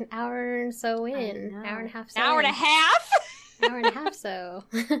Man. like an hour or so in. Hour and a half. Hour and a half? Hour and a half, so.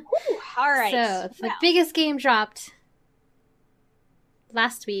 All right. So, the biggest game dropped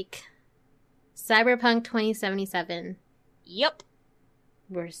last week. Cyberpunk 2077. Yep.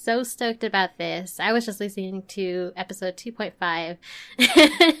 We're so stoked about this. I was just listening to episode 2.5,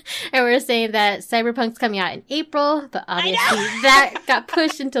 and we're saying that Cyberpunk's coming out in April, but obviously that got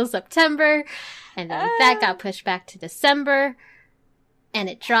pushed until September, and then that got pushed back to December, and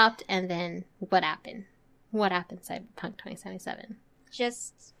it dropped, and then what happened? What happened, Cyberpunk 2077?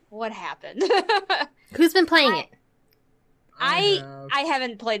 Just what happened? Who's been playing it? I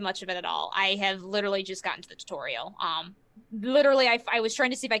haven't played much of it at all. I have literally just gotten to the tutorial. Literally, I was trying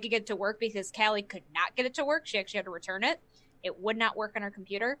to see if I could get it to work because Callie could not get it to work. She actually had to return it. It would not work on her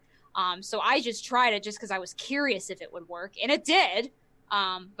computer. So I just tried it just because I was curious if it would work, and it did.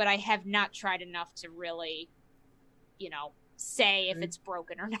 But I have not tried enough to really, say if it's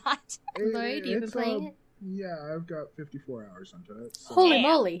broken or not. Lloyd, you've been playing it? Yeah, I've got 54 hours into it. So. Holy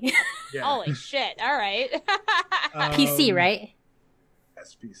moly. Yeah. Holy shit. All right. PC, right?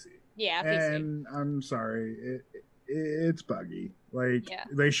 Yes, PC. Yeah, PC. And I'm sorry, it's buggy. Like,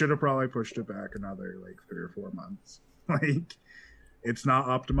 they should have probably pushed it back another, 3 or 4 months. It's not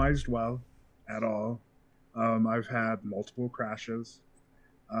optimized well at all. I've had multiple crashes.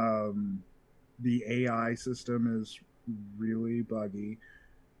 The AI system is really buggy.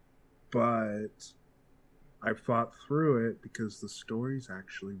 But I fought through it because the story's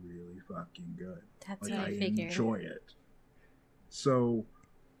actually really fucking good. That's what I figured. Enjoy it. So,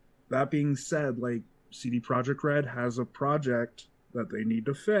 that being said, CD Projekt Red has a project that they need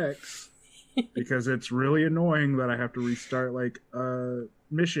to fix because it's really annoying that I have to restart a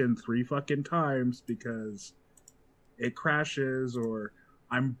mission 3 fucking times because it crashes or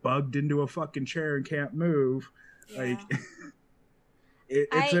I'm bugged into a fucking chair and can't move. Yeah.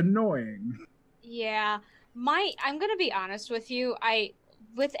 It's annoying. Yeah. I'm going to be honest with you.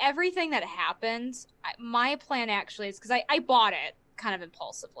 With everything that happened, my plan actually is because I bought it kind of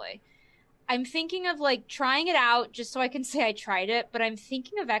impulsively. I'm thinking of trying it out just so I can say I tried it, but I'm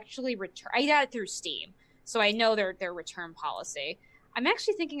thinking of actually I got it through Steam, so I know their return policy. I'm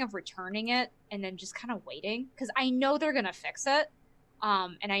actually thinking of returning it and then just kind of waiting because I know they're gonna fix it,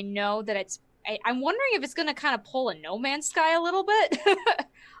 and I know that I'm wondering if it's gonna kind of pull a No Man's Sky a little bit,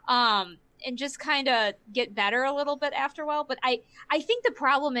 and just kind of get better a little bit after a while. But I think the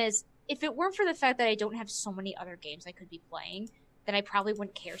problem is if it weren't for the fact that I don't have so many other games I could be playing, then I probably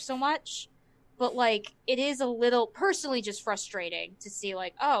wouldn't care so much. But, it is a little, personally, just frustrating to see,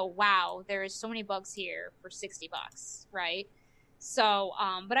 oh, wow, there is so many bugs here for $60, right? So,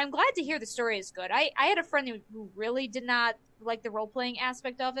 but I'm glad to hear the story is good. I had a friend who really did not like the role playing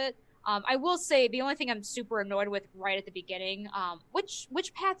aspect of it. I will say the only thing I'm super annoyed with right at the beginning.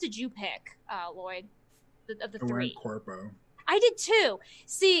 Which path did you pick, Lloyd? Of the I three, went Corpo. I did too.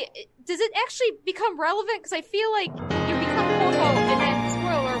 See, does it actually become relevant? Because I feel like you become Corpo, and then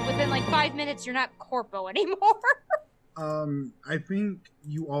spoiler, within like 5 minutes, you're not Corpo anymore. I think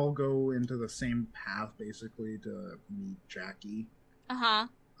you all go into the same path basically to meet Jackie.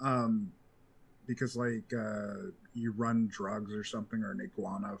 Because like you run drugs or something or an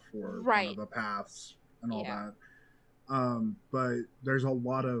iguana for one of the paths and all that. But there's a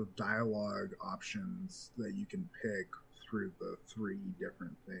lot of dialogue options that you can pick through the 3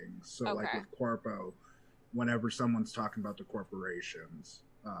 different things. So like with Corpo, whenever someone's talking about the corporations,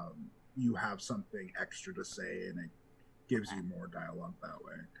 you have something extra to say, and it gives you more dialogue that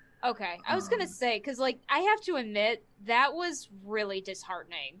way. Okay, I was gonna say, because like I have to admit that was really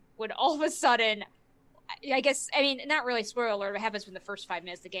disheartening when all of a sudden, I guess, I mean, not really spoiler alert, it happens within the first 5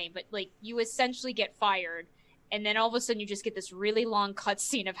 minutes of the game, but like you essentially get fired, and then all of a sudden you just get this really long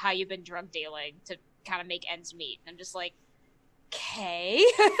cutscene of how you've been drug dealing to kind of make ends meet. And I'm just like, okay.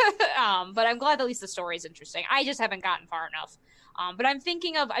 But I'm glad at least the story is interesting. I just haven't gotten far enough. But I'm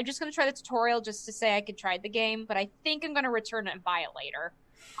thinking of, I'm just going to try the tutorial just to say I could try the game, but I think I'm going to return it and buy it later.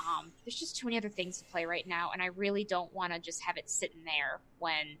 There's just too many other things to play right now, and I really don't want to just have it sitting there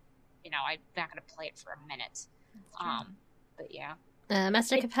when, you know, I'm not going to play it for a minute. But yeah.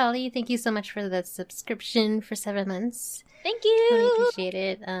 Master Capelli, thank you so much for the subscription for 7 months. Thank you! Really appreciate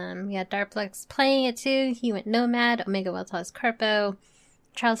it. We had Darplex playing it too. He went Nomad. Omega Weltal is Corpo.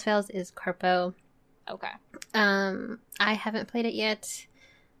 Charles Fails is Corpo. Okay. I haven't played it yet.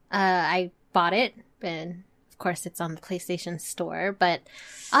 I bought it, and of course it's on the PlayStation Store, but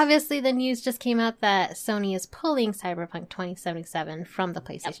obviously the news just came out that Sony is pulling Cyberpunk 2077 from the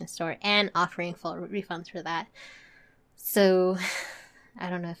PlayStation Store and offering full refunds for that. So I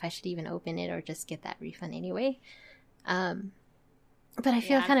don't know if I should even open it or just get that refund anyway. But I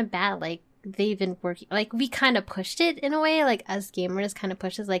feel kind of bad, like they've been working, like we kind of pushed it in a way, like us gamers kind of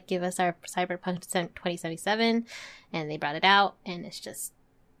pushes, like give us our Cyberpunk 2077, and they brought it out, and it's just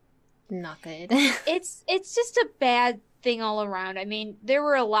not good. It's just a bad thing all around. I mean, there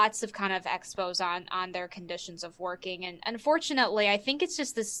were lots of kind of expos on their conditions of working, and unfortunately, I think it's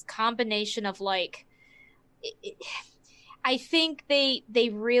just this combination of like, I think they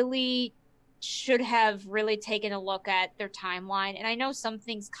really should have really taken a look at their timeline. And I know some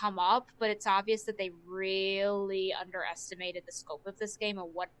things come up, but it's obvious that they really underestimated the scope of this game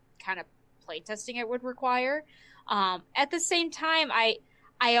and what kind of playtesting it would require. At the same time,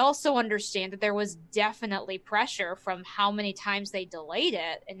 I also understand that there was definitely pressure from how many times they delayed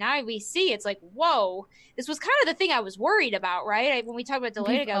it. And now we see it's like, whoa, this was kind of the thing I was worried about, right? When we talk about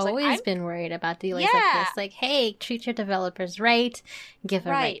delayed, I was like, I've always been worried about delays like this. Like, hey, treat your developers right. Give a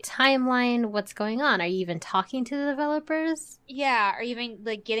right timeline. What's going on? Are you even talking to the developers? Yeah. Are you even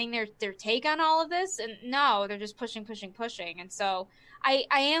like getting their take on all of this? And no, they're just pushing. And so I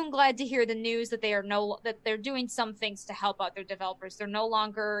am glad to hear the news that that they're doing some things to help out their developers. They're no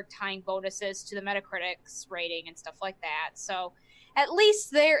longer tying bonuses to the Metacritic's rating and stuff like that. So at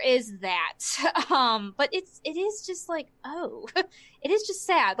least there is that. But it is just like, it is just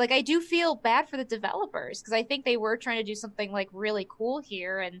sad. Like I do feel bad for the developers because I think they were trying to do something like really cool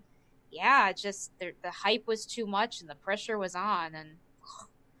here, and yeah, just the hype was too much and the pressure was on, and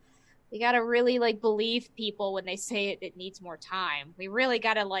we gotta really like believe people when they say it needs more time. We really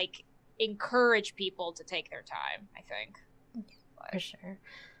gotta like encourage people to take their time, I think. For sure.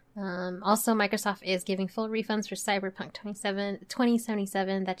 Also, Microsoft is giving full refunds for Cyberpunk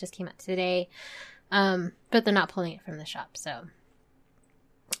 2077. That just came out today. But they're not pulling it from the shop, so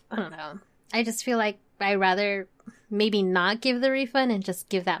I don't know. I just feel like I'd rather maybe not give the refund and just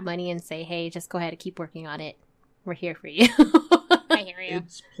give that money and say, hey, just go ahead and keep working on it. We're here for you. I hear you.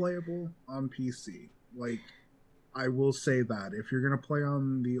 It's playable on PC. Like, I will say that if you're going to play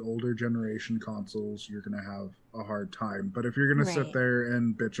on the older generation consoles, you're going to have a hard time. But if you're going to sit there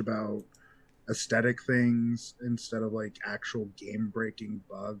and bitch about aesthetic things instead of like actual game-breaking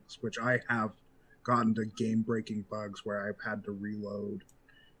bugs, which I have gotten to game-breaking bugs where I've had to reload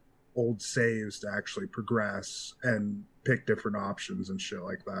old saves to actually progress and pick different options and shit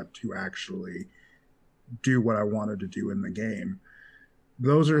like that to actually do what I wanted to do in the game.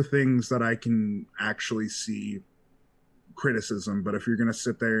 Those are things that I can actually see criticism. But if you're going to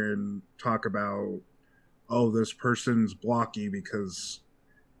sit there and talk about, oh, this person's blocky because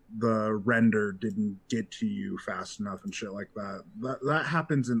the render didn't get to you fast enough and shit like that. That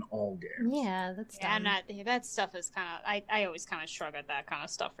happens in all games. Yeah, that's dumb. That stuff is kind of... I always kind of shrug at that kind of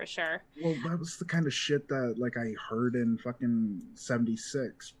stuff for sure. Well, that was the kind of shit that, like, I heard in fucking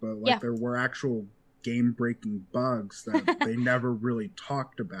 76, but, like, there were actual game-breaking bugs that they never really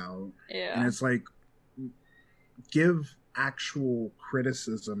talked about. Yeah. And it's like, give actual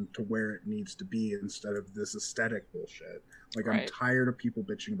criticism to where it needs to be instead of this aesthetic bullshit. Like, I'm tired of people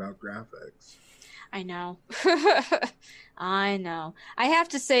bitching about graphics. I know. I know. I have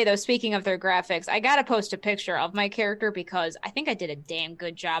to say, though, speaking of their graphics, I gotta post a picture of my character because I think I did a damn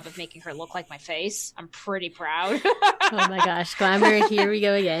good job of making her look like my face. I'm pretty proud. Oh my gosh, Glamour, here we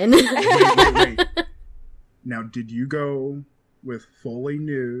go again. Wait. Now, did you go with fully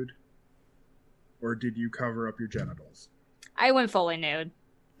nude, or did you cover up your genitals? I went fully nude.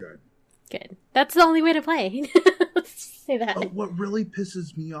 Good. That's the only way to play. Let's say that. But what really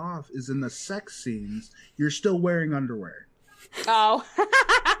pisses me off is in the sex scenes, you're still wearing underwear. Oh.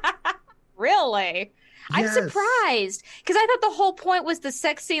 Really? I'm surprised. Because I thought the whole point was the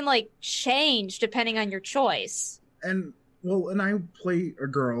sex scene, like, changed depending on your choice. And I play a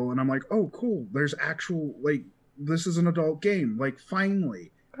girl, and I'm like, oh, cool. There's actual, like, this is an adult game. Like,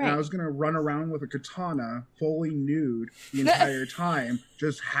 finally. Right. And I was going to run around with a katana, fully nude, the entire time,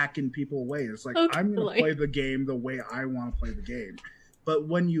 just hacking people away. It's like, I'm going to play the game the way I want to play the game. But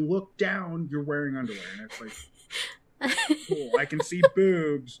when you look down, you're wearing underwear. And it's like, cool, I can see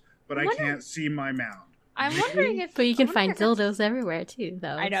boobs, but I can't see my mouth. I'm wondering if... But you can find dildos everywhere, too,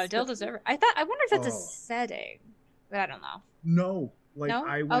 though. I know, dildos everywhere. I wonder if that's a setting. I don't know. No. Like, no?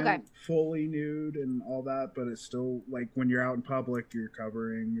 I went fully nude and all that, but it's still, like, when you're out in public, you're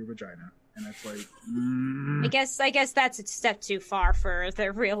covering your vagina. And it's like, I guess that's a step too far for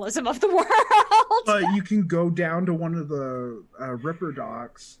the realism of the world. But you can go down to one of the Ripper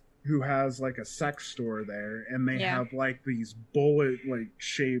Docs who has, like, a sex store there, and they have, like, these bullet, like,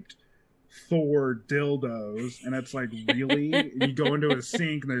 shaped Thor dildos, and it's like, really? You go into a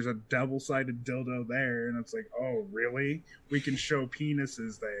sink and there's a double-sided dildo there, and it's like, oh, really? We can show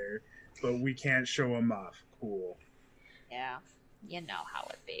penises there, but we can't show a muff. Cool. Yeah, you know how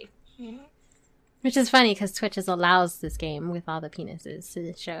it be. Mm-hmm. Which is funny because Twitch allows this game with all the penises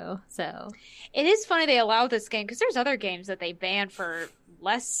to show. So it is funny they allow this game because there's other games that they ban for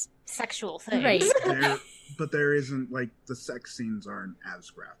less sexual things. Right. But there isn't, like, the sex scenes aren't as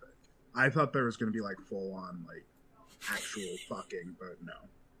graphic. I thought there was going to be, like, full-on, like, actual fucking, but no.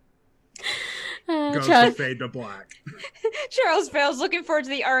 Goes to fade to black. Charles Bale's looking forward to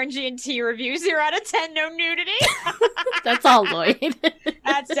the RNG&T review. 0 out of 10, no nudity. That's all Lloyd.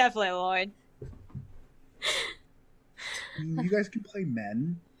 That's definitely Lloyd. You guys can play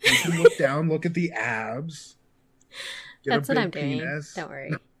men. You can look down, look at the abs. That's what I'm doing. Don't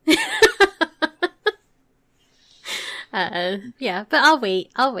worry. Yeah, but I'll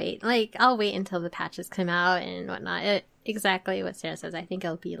wait. Like, I'll wait until the patches come out and whatnot. Exactly what Sarah says. I think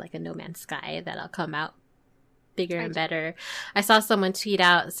it'll be like a No Man's Sky that'll come out bigger and better. I saw someone tweet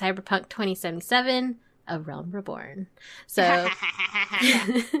out Cyberpunk 2077, A Realm Reborn. So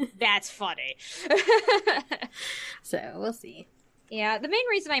that's funny. So we'll see. Yeah, the main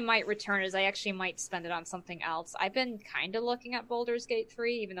reason I might return is I actually might spend it on something else. I've been kind of looking at Baldur's Gate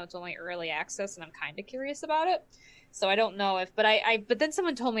 3, even though it's only early access, and I'm kind of curious about it. So I don't know if, but then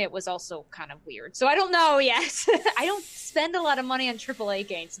someone told me it was also kind of weird. So I don't know yet. I don't spend a lot of money on AAA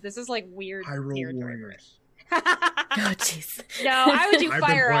games. So this is like weird. Hyrule Warriors. Oh jeez. No, I would do I've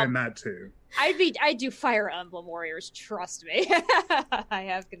Fire been playing Emblem. that too. I'd do Fire Emblem Warriors. Trust me. I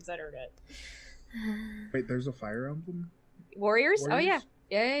have considered it. Wait, there's a Fire Emblem Warriors? Oh yeah.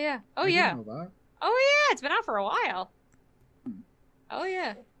 Oh yeah. Didn't know that. Oh yeah. It's been out for a while. Oh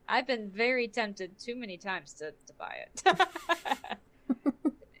yeah. I've been very tempted too many times to buy it.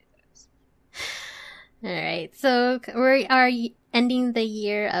 All right, so we are ending the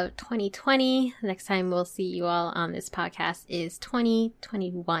year of 2020. Next time we'll see you all on this podcast is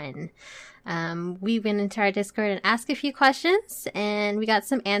 2021. We went into our Discord and asked a few questions, and we got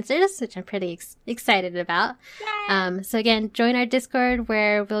some answers, which I'm pretty excited about. So again, join our Discord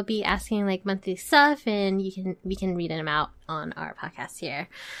where we'll be asking like monthly stuff, and we can read them out on our podcast here.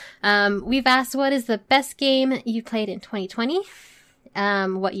 We've asked what is the best game you played in 2020.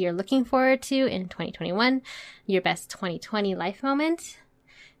 What you're looking forward to in 2021, your best 2020 life moment,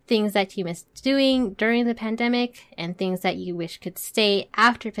 things that you missed doing during the pandemic, and things that you wish could stay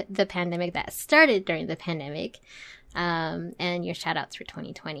after the pandemic that started during the pandemic, and your shout outs for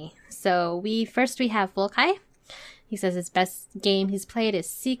 2020. So we have Volkai. He says his best game he's played is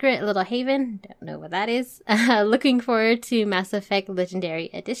Secret Little Haven. Don't know what that is. Looking forward to Mass Effect Legendary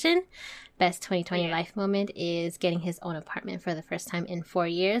Edition. Best 2020 life moment is getting his own apartment for the first time in 4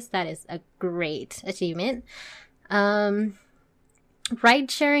 years. That is a great achievement.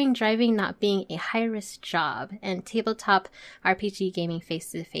 Ride-sharing driving not being a high-risk job, and tabletop RPG gaming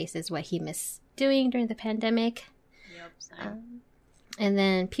face-to-face is what he missed doing during the pandemic. Yep. And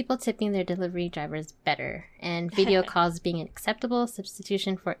then people tipping their delivery drivers better, and video calls being an acceptable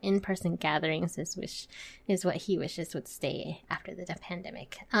substitution for in-person gatherings is what he wishes would stay after the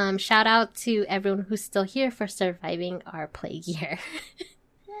pandemic. Shout out to everyone who's still here for surviving our plague year.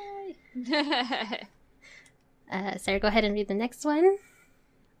 Sarah, go ahead and read the next one.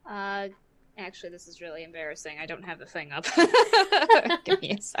 Actually, this is really embarrassing. I don't have the thing up. Give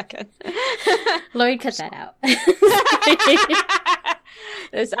me a second. Lloyd, cut that out.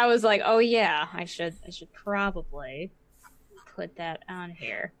 I was like, oh yeah, I should probably put that on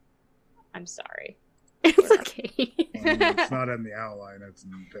here. I'm sorry. It's okay. It's not in the outline, it's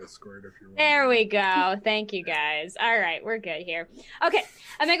in Discord if you're wondering. There we go. Thank you, guys. All right, we're good here. Okay,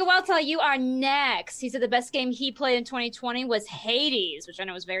 Omega Wildtail, you are next. He said the best game he played in 2020 was Hades, which I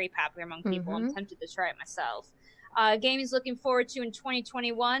know was very popular among people. I'm tempted to try it myself. Game he's looking forward to in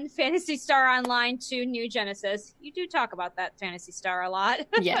 2021, Phantasy Star Online 2 New Genesis. You do talk about that Phantasy Star a lot.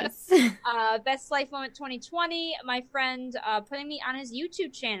 Yes. Best life moment 2020, my friend putting me on his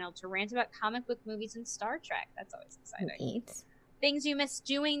YouTube channel to rant about comic book movies and Star Trek. That's always exciting. Neat. Things you missed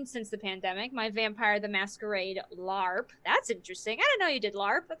doing since the pandemic, my Vampire the Masquerade LARP. That's interesting. I didn't know you did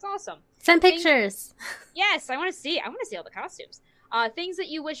LARP. That's awesome. Send pictures. Yes, I want to see all the costumes. Things that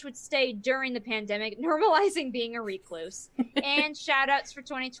you wish would stay during the pandemic, normalizing being a recluse. And shout outs for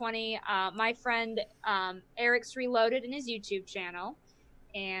 2020. My friend Eric's Reloaded in his YouTube channel.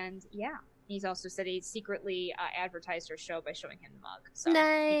 And yeah, he's also said he secretly advertised our show by showing him the mug. So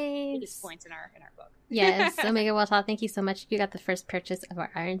nice. He gets points in our book. Yes, Omega Wildtail, thank you so much. You got the first purchase of our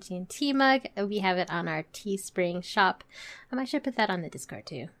RNG&T mug. We have it on our Teespring shop. I should put that on the Discord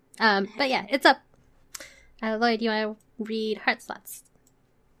too. But yeah, it's up. Lloyd, you want to read Heart Slots?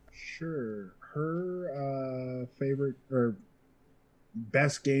 Sure. Her favorite or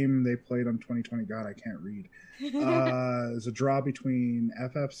best game they played on 2020, God, I can't read, is a draw between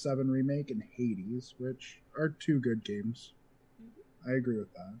FF7 Remake and Hades, which are two good games. I agree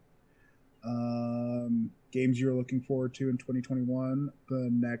with that. Games you're looking forward to in 2021, the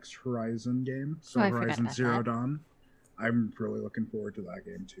next Horizon game, so Horizon Zero Dawn. I'm really looking forward to that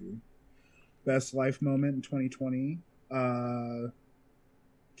game too. Best life moment in 2020.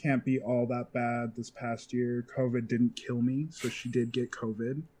 Can't be all that bad this past year. COVID didn't kill me, so she did get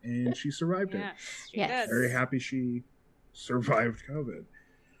COVID, and she survived it. Yes. Very happy she survived COVID.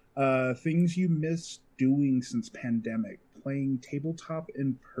 Things you miss doing since pandemic. Playing tabletop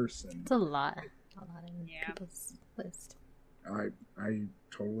in person. It's a lot in people's list. I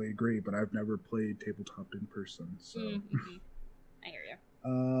totally agree, but I've never played tabletop in person, so... I hear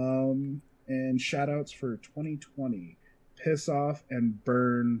you. And shout-outs for 2020. Piss off and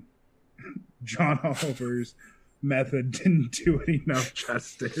burn. John Oliver's method didn't do it enough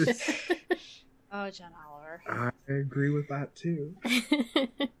justice. Oh, John Oliver. I agree with that, too.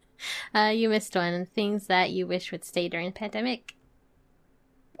 You missed one. Things that you wish would stay during the pandemic.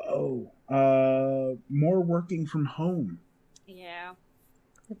 More working from home. Yeah.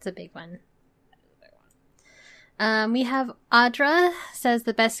 That's a big one. We have Audra says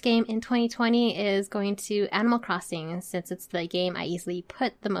the best game in 2020 is going to Animal Crossing, since it's the game I easily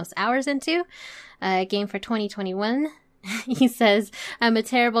put the most hours into. Game for 2021. He says, I'm a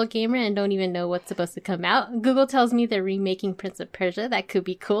terrible gamer and don't even know what's supposed to come out. Google tells me they're remaking Prince of Persia. That could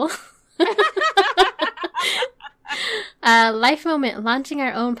be cool. Life moment, launching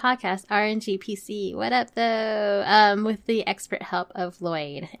our own podcast, RNG PC. What up, though? With the expert help of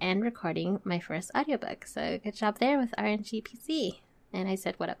Lloyd and recording my first audiobook. So good job there with RNG PC. And I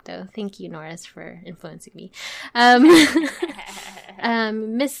said, what up, though? Thank you, Norris, for influencing me.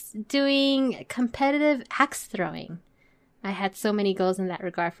 Miss doing competitive axe throwing. I had so many goals in that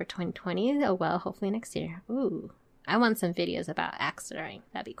regard for 2020. Oh, well, hopefully next year. Ooh, I want some videos about axe throwing.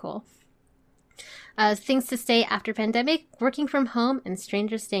 That'd be cool. Things to stay after pandemic, working from home, and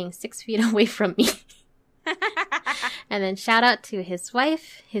strangers staying 6 feet away from me. And then shout out to his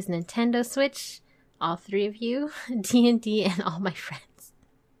wife, his Nintendo Switch, all three of you, D&D, and all my friends.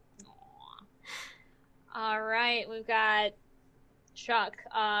 Aww. All right, we've got Chuck.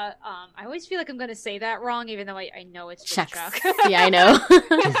 I always feel like I'm going to say that wrong, even though I know it's just Chuck. Yeah, I know.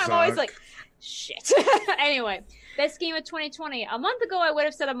 I'm always like, Shit. Anyway, best game of 2020. A month ago, I would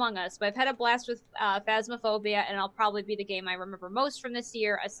have said Among Us, but I've had a blast with Phasmophobia, and it'll probably be the game I remember most from this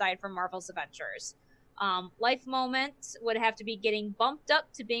year, aside from Marvel's Avengers. Life moment would have to be getting bumped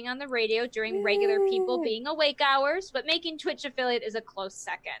up to being on the radio during regular people being awake hours, but making Twitch affiliate is a close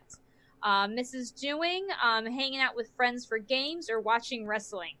second. Mrs. Doing, hanging out with friends for games or watching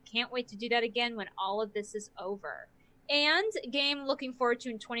wrestling. Can't wait to do that again when all of this is over. And game looking forward to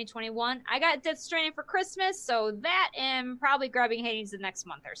in 2021. I got Death Stranding for Christmas, so that and probably grabbing Hades the next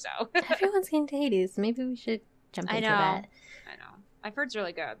month or so. Everyone's getting to Hades. Maybe we should jump into that. I know. I've heard it's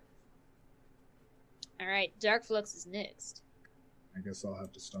really good. All right, Dark Flux is next. I guess I'll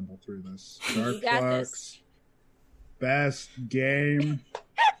have to stumble through this. Dark got Flux. this. Best game.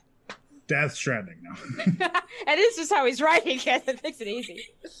 Death Stranding. No. And this is how he's writing it. It makes it easy.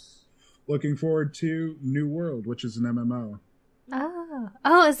 Looking forward to New World, which is an MMO.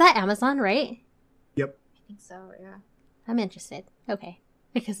 Oh, is that Amazon, right? Yep. I think so, yeah. I'm interested. Okay.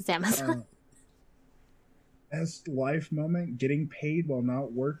 Because it's Amazon. Best life moment, getting paid while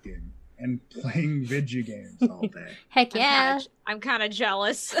not working and playing video games all day. Heck yeah. I'm kind of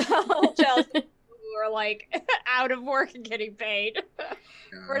jealous. I'm jealous of people who are like out of work and getting paid Yeah,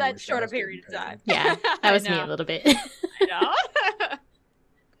 for I that wish I short a was getting period of paid. time. Yeah, that was me a little bit. I know.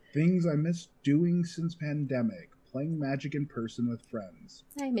 Things I miss doing since pandemic. Playing Magic in person with friends.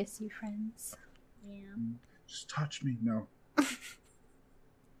 I miss you, friends. Yeah. Just touch me. No.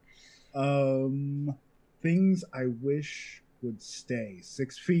 Things I wish would stay.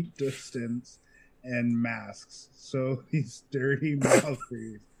 6 feet distance and masks. So these dirty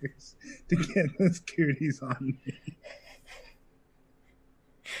mouthers to get those cooties on me.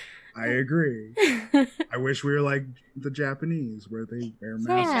 I agree. I wish we were like the Japanese, where they wear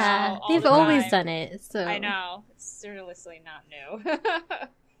masks. Yeah, all they've the always time. done it. So I know. It's seriously not new.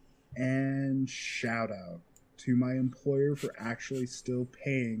 And shout out to my employer for actually still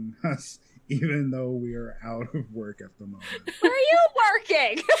paying us, even though we are out of work at the moment. Where are you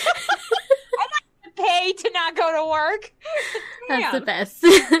working? I'm not paid to not go to work. that's the Damn. best.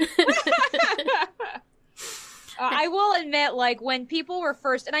 I will admit, like, when people were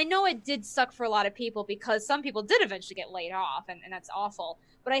first, and I know it did suck for a lot of people because some people did eventually get laid off, and that's awful.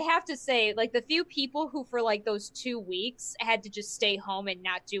 But I have to say, like, the few people who for, like, those 2 weeks had to just stay home and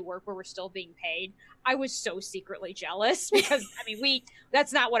not do work but were still being paid, I was so secretly jealous because, I mean,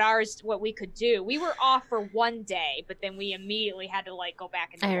 that's not what we could do. We were off for 1 day, but then we immediately had to, like, go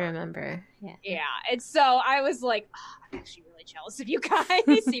back and I work. remember. Yeah. Yeah, and so I was like, oh, I'm actually really jealous of you guys,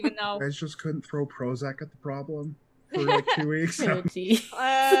 even though You guys just couldn't throw Prozac at the problem for like 2 weeks. Oh, gee.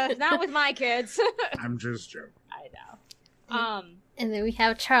 not with my kids. I'm just joking. I know. And then we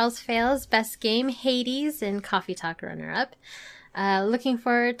have Charles Fails, Best Game, Hades, and Coffee Talk runner-up. Looking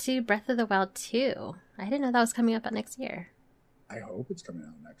forward to Breath of the Wild 2. I didn't know that was coming up next year. I hope it's coming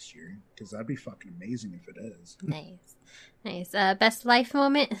out next year, because that'd be fucking amazing if it is. Nice. Nice. Best life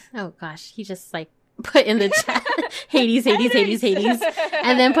moment. Oh gosh, he just like put in the chat Hades, Hades, Hades, Hades,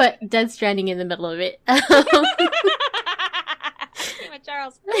 and then put Dead Stranding in the middle of it. Damn it,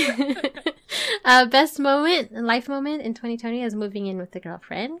 Charles. Best moment, life moment in 2020 is moving in with a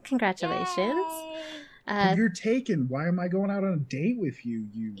girlfriend. Congratulations. Yay. If you're taken, why am I going out on a date with you?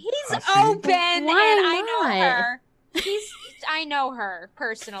 He's pussy? open, and Why I know not? her. I know her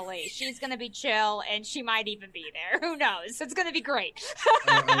personally. She's gonna be chill, and she might even be there. Who knows? It's gonna be great.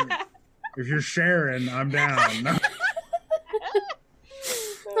 If you're sharing, I'm down.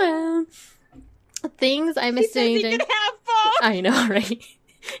 Things I He miss says doing he during... can have both. I know, right?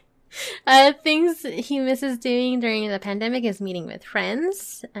 Things he misses doing during the pandemic is meeting with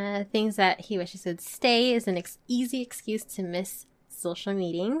friends. Things that he wishes would stay is an easy excuse to miss social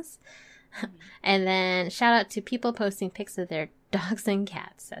meetings. And then shout out to people posting pics of their dogs and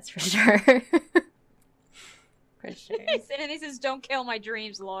cats. That's for sure. For sure. And he says, "Don't kill my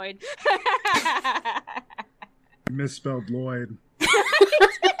dreams, Lloyd." Misspelled Lloyd.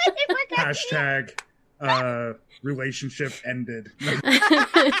 Hashtag relationship ended.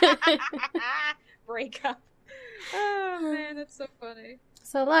 Breakup. Oh man, that's so funny.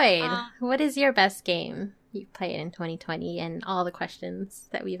 So Lloyd, what is your best game you played in 2020 and all the questions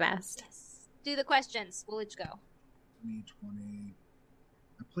that we've asked? Yes. Do the questions. We'll let you go. 2020.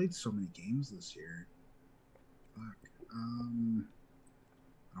 I played so many games this year. Fuck.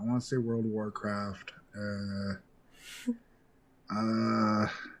 I want to say World of Warcraft.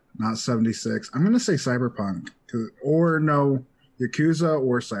 Not 76. I'm gonna say Cyberpunk, or no, Yakuza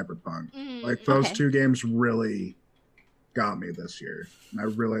or Cyberpunk. Like those Okay. 2 games really got me this year, and I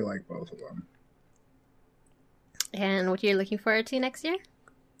really like both of them. And what you're looking forward to next year?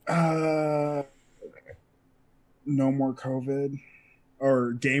 No more COVID.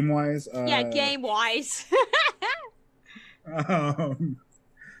 Or game-wise? Yeah, game-wise.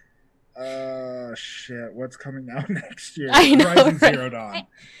 Shit. What's coming out next year? I know, Horizon right? Zero Dawn. I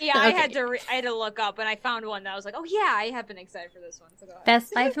Okay. had to look up, and I found one that I was like, oh yeah, I have been excited for this one. So go ahead.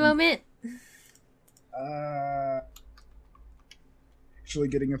 Best life moment? Actually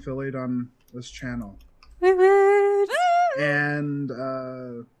getting affiliate on this channel. Woot woot. And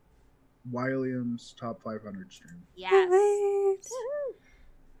William's top 500 stream. Yes. Woot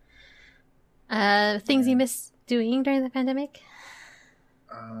woot. Things you miss doing during the pandemic?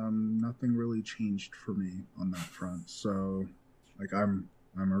 Nothing really changed for me on that front. So, like, I'm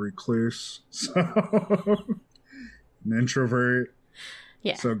a recluse, so an introvert.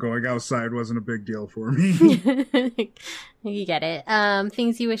 Yeah. So going outside wasn't a big deal for me. You get it.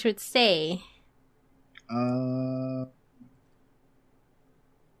 Things you wish would stay.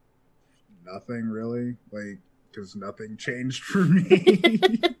 Nothing really, like, because nothing changed for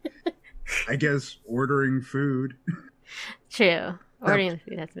me. I guess ordering food. True. Ordering the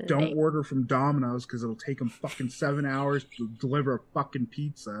food has been a Don't thing. order from Domino's because it'll take them fucking 7 hours to deliver a fucking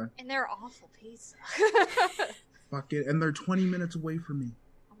pizza. And they're awful pizza. Fuck it, and they're 20 minutes away from me.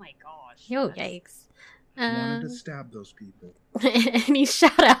 Oh my gosh. Yo, yikes. Wanted to stab those people. Any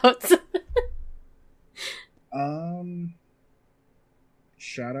shout outs?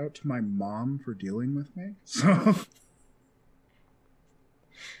 Shout out to my mom for dealing with me. So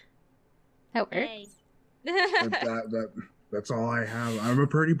That works. Hey. that's all I have. I'm a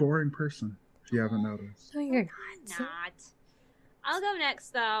pretty boring person, if you haven't noticed. No, you're Not. I'll go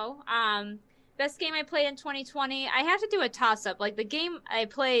next though. Best game I played in 2020. I have to do a toss up. Like the game I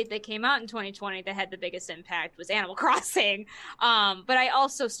played that came out in 2020 that had the biggest impact was Animal Crossing. But I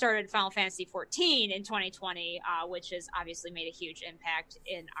also started Final Fantasy 14 in 2020, which has obviously made a huge impact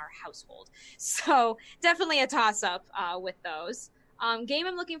in our household. So definitely a toss up with those. Game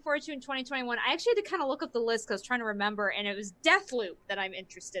I'm looking forward to in 2021. I actually had to kind of look up the list because I was trying to remember, and it was Deathloop that I'm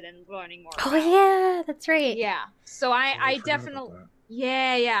interested in learning more Oh, about. yeah, that's right. Yeah. So I forgot about definitely. that.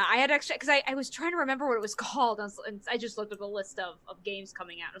 Yeah. I had actually, because I was trying to remember what it was called, and I just looked up a list of games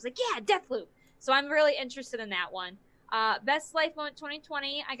coming out. I was like, yeah, Deathloop. So I'm really interested in that one. Best life moment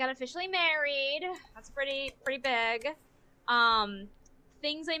 2020. I got officially married. That's pretty big.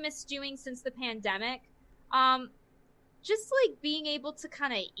 Things I miss doing since the pandemic. Just like being able to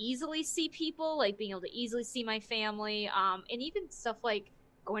kind of easily see people, like being able to easily see my family, and even stuff like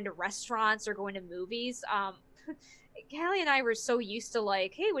going to restaurants or going to movies. Callie and I were so used to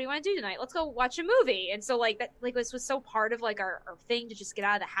like, hey, what do you want to do tonight? Let's go watch a movie. And so like that, like this was so part of like our thing to just get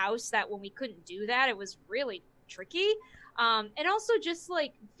out of the house that when we couldn't do that, it was really tricky. And also just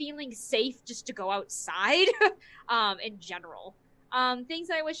like feeling safe just to go outside, in general. Things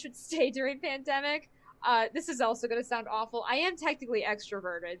I wish would stay during pandemic. This is also going to sound awful. I am technically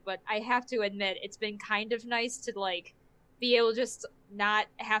extroverted, but I have to admit it's been kind of nice to like be able to just not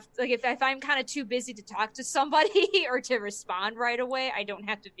have like if I'm kind of too busy to talk to somebody or to respond right away, I don't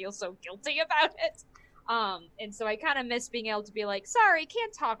have to feel so guilty about it. And so I kind of miss being able to be like, sorry,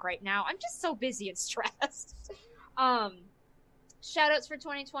 can't talk right now. I'm just so busy and stressed. Shout outs for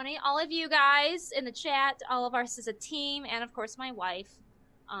 2020. All of you guys in the chat, all of us as a team, and of course my wife.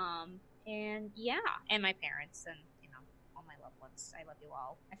 And yeah, and my parents, and you know, all my loved ones. I love you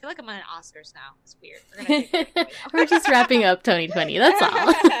all. I feel like I'm on an Oscars now. It's weird. We're gonna take a break now. We're just wrapping up 2020. That's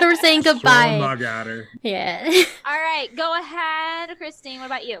all. We're saying Throw a goodbye. mug at her. Yeah. All right, go ahead, Christine. What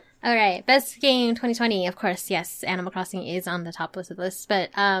about you? All right. Best game 2020. Of course, yes. Animal Crossing is on the top list of the list,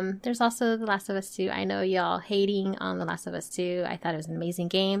 but there's also The Last of Us 2. I know y'all hating on The Last of Us 2. I thought it was an amazing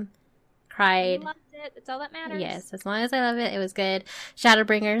game. Cried. Loved it. It's all that matters. Yes, as long as I love it, it was good.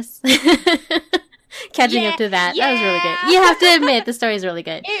 Shadowbringers. Catching up to that. That was really yeah. good. You have to admit, the story's really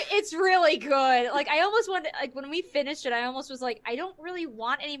good. It's really good. Like, I almost wanted, like, when we finished it, I almost was like, I don't really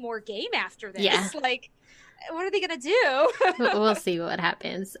want any more game after this. Yeah. Like, what are they going to do? We'll see what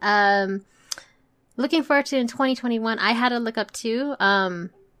happens. Looking forward to in 2021. I had to look up too.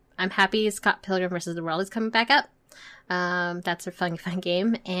 I'm happy Scott Pilgrim vs. the World is coming back up. That's a fun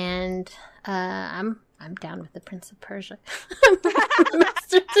game, and I'm down with the Prince of Persia.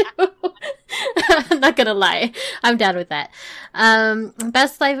 I'm not gonna lie, I'm down with that.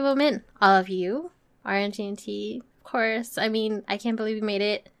 Best life moment, all of you, RNGNT, of course. I mean, I can't believe we made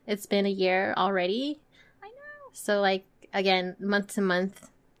it. It's been a year already. I know. So, like, again, month to month,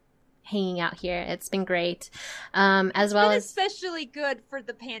 hanging out here. It's been great. As well as especially good for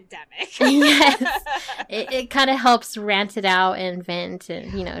the pandemic. Yes. It kind of helps rant it out and vent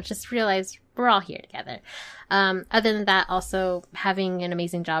and, you know, just realize we're all here together. Other than that, also having an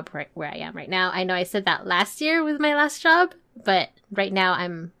amazing job right where I am right now. I know I said that last year with my last job, but right now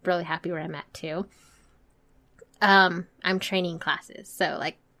I'm really happy where I'm at too. I'm training classes. So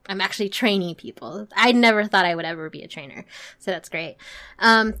like, I'm actually training people. I never thought I would ever be a trainer. So that's great.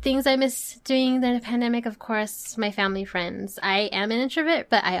 Things I miss doing the pandemic, of course, my family, friends. I am an introvert,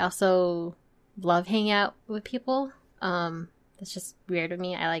 but I also love hanging out with people. It's just weird with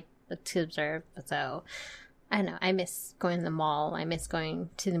me. I like to observe. So I don't know. I miss going to the mall. I miss going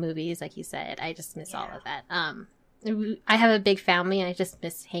to the movies, like you said. I just miss all of that. I have a big family and I just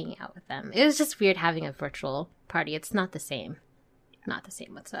miss hanging out with them. It was just weird having a virtual party. It's not the same. Not the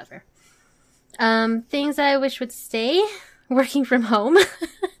same whatsoever. Things that I wish would stay, working from home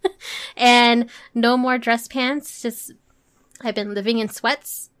and no more dress pants. Just, I've been living in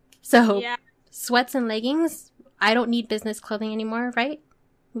sweats. So sweats and leggings. I don't need business clothing anymore, right?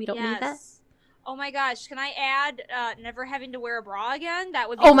 We don't need that. Oh my gosh. Can I add, never having to wear a bra again? That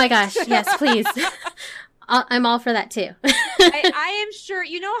would be Oh my gosh. Yes, please. I'm all for that too. I am sure.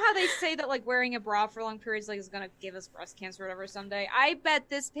 You know how they say that like wearing a bra for long periods like is going to give us breast cancer or whatever someday? I bet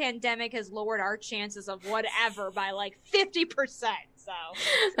this pandemic has lowered our chances of whatever by like 50%. So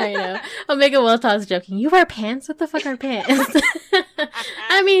I know. Omega Wiltaw's joking. You wear pants? What the fuck are pants?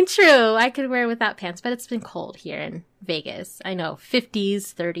 I mean, true. I could wear without pants, but it's been cold here in Vegas. I know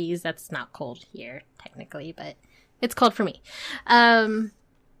 50s, 30s. That's not cold here technically, but it's cold for me.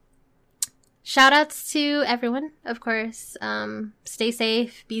 Shout outs to everyone, of course. Stay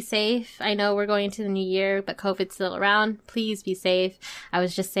safe, be safe. I know we're going into the new year, but COVID's still around. Please be safe. I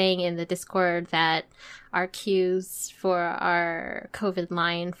was just saying in the Discord that our queues for our COVID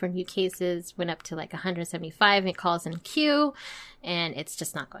line for new cases went up to like 175 and it calls in queue and it's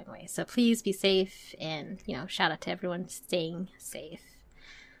just not going away. So please be safe and, you know, shout out to everyone staying safe.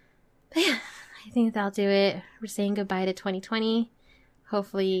 But yeah, I think that'll do it. We're saying goodbye to 2020.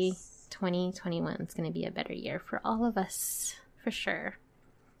 Hopefully 2021 is going to be a better year for all of us, for sure.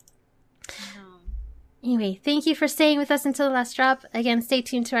 Anyway, thank you for staying with us until the last drop. Again, stay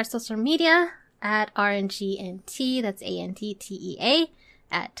tuned to our social media at RNGNT, that's ANTTEA,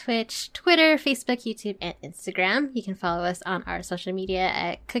 at Twitch, Twitter, Facebook, YouTube, and Instagram. You can follow us on our social media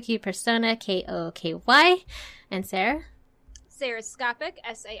at Cookie Persona, KOKY. And Sarah? Sarah Skopic,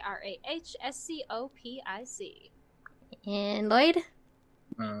 SARAHSCOPIC. And Lloyd?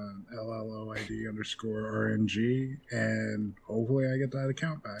 LLOID_RNG, and hopefully I get that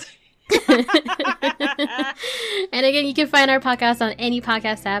account back. And again, you can find our podcast on any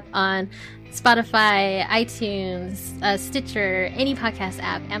podcast app, on Spotify, iTunes, Stitcher, any podcast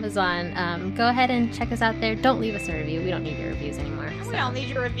app, Amazon. Go ahead and check us out there. Don't leave us a review. We don't need your reviews anymore. We don't need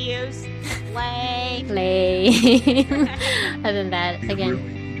your reviews. Lame. Other than that,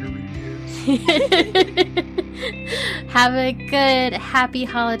 again, have a good, happy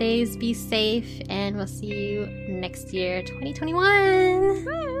holidays. Be safe, and we'll see you next year, 2021.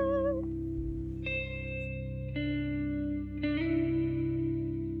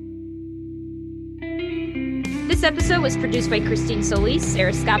 This episode was produced by Christine Solis,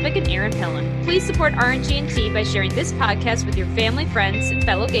 Sarah Skopic, and Aaron Pillen. Please support RNGNT by sharing this podcast with your family, friends, and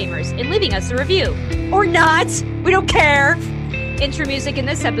fellow gamers, and leaving us a review. Or not! We don't care! Intro music in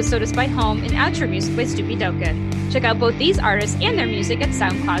this episode is by Home, and outro music by Stoopy Doka. Check out both these artists and their music at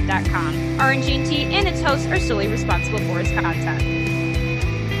SoundCloud.com. RNGNT and its hosts are solely responsible for its content.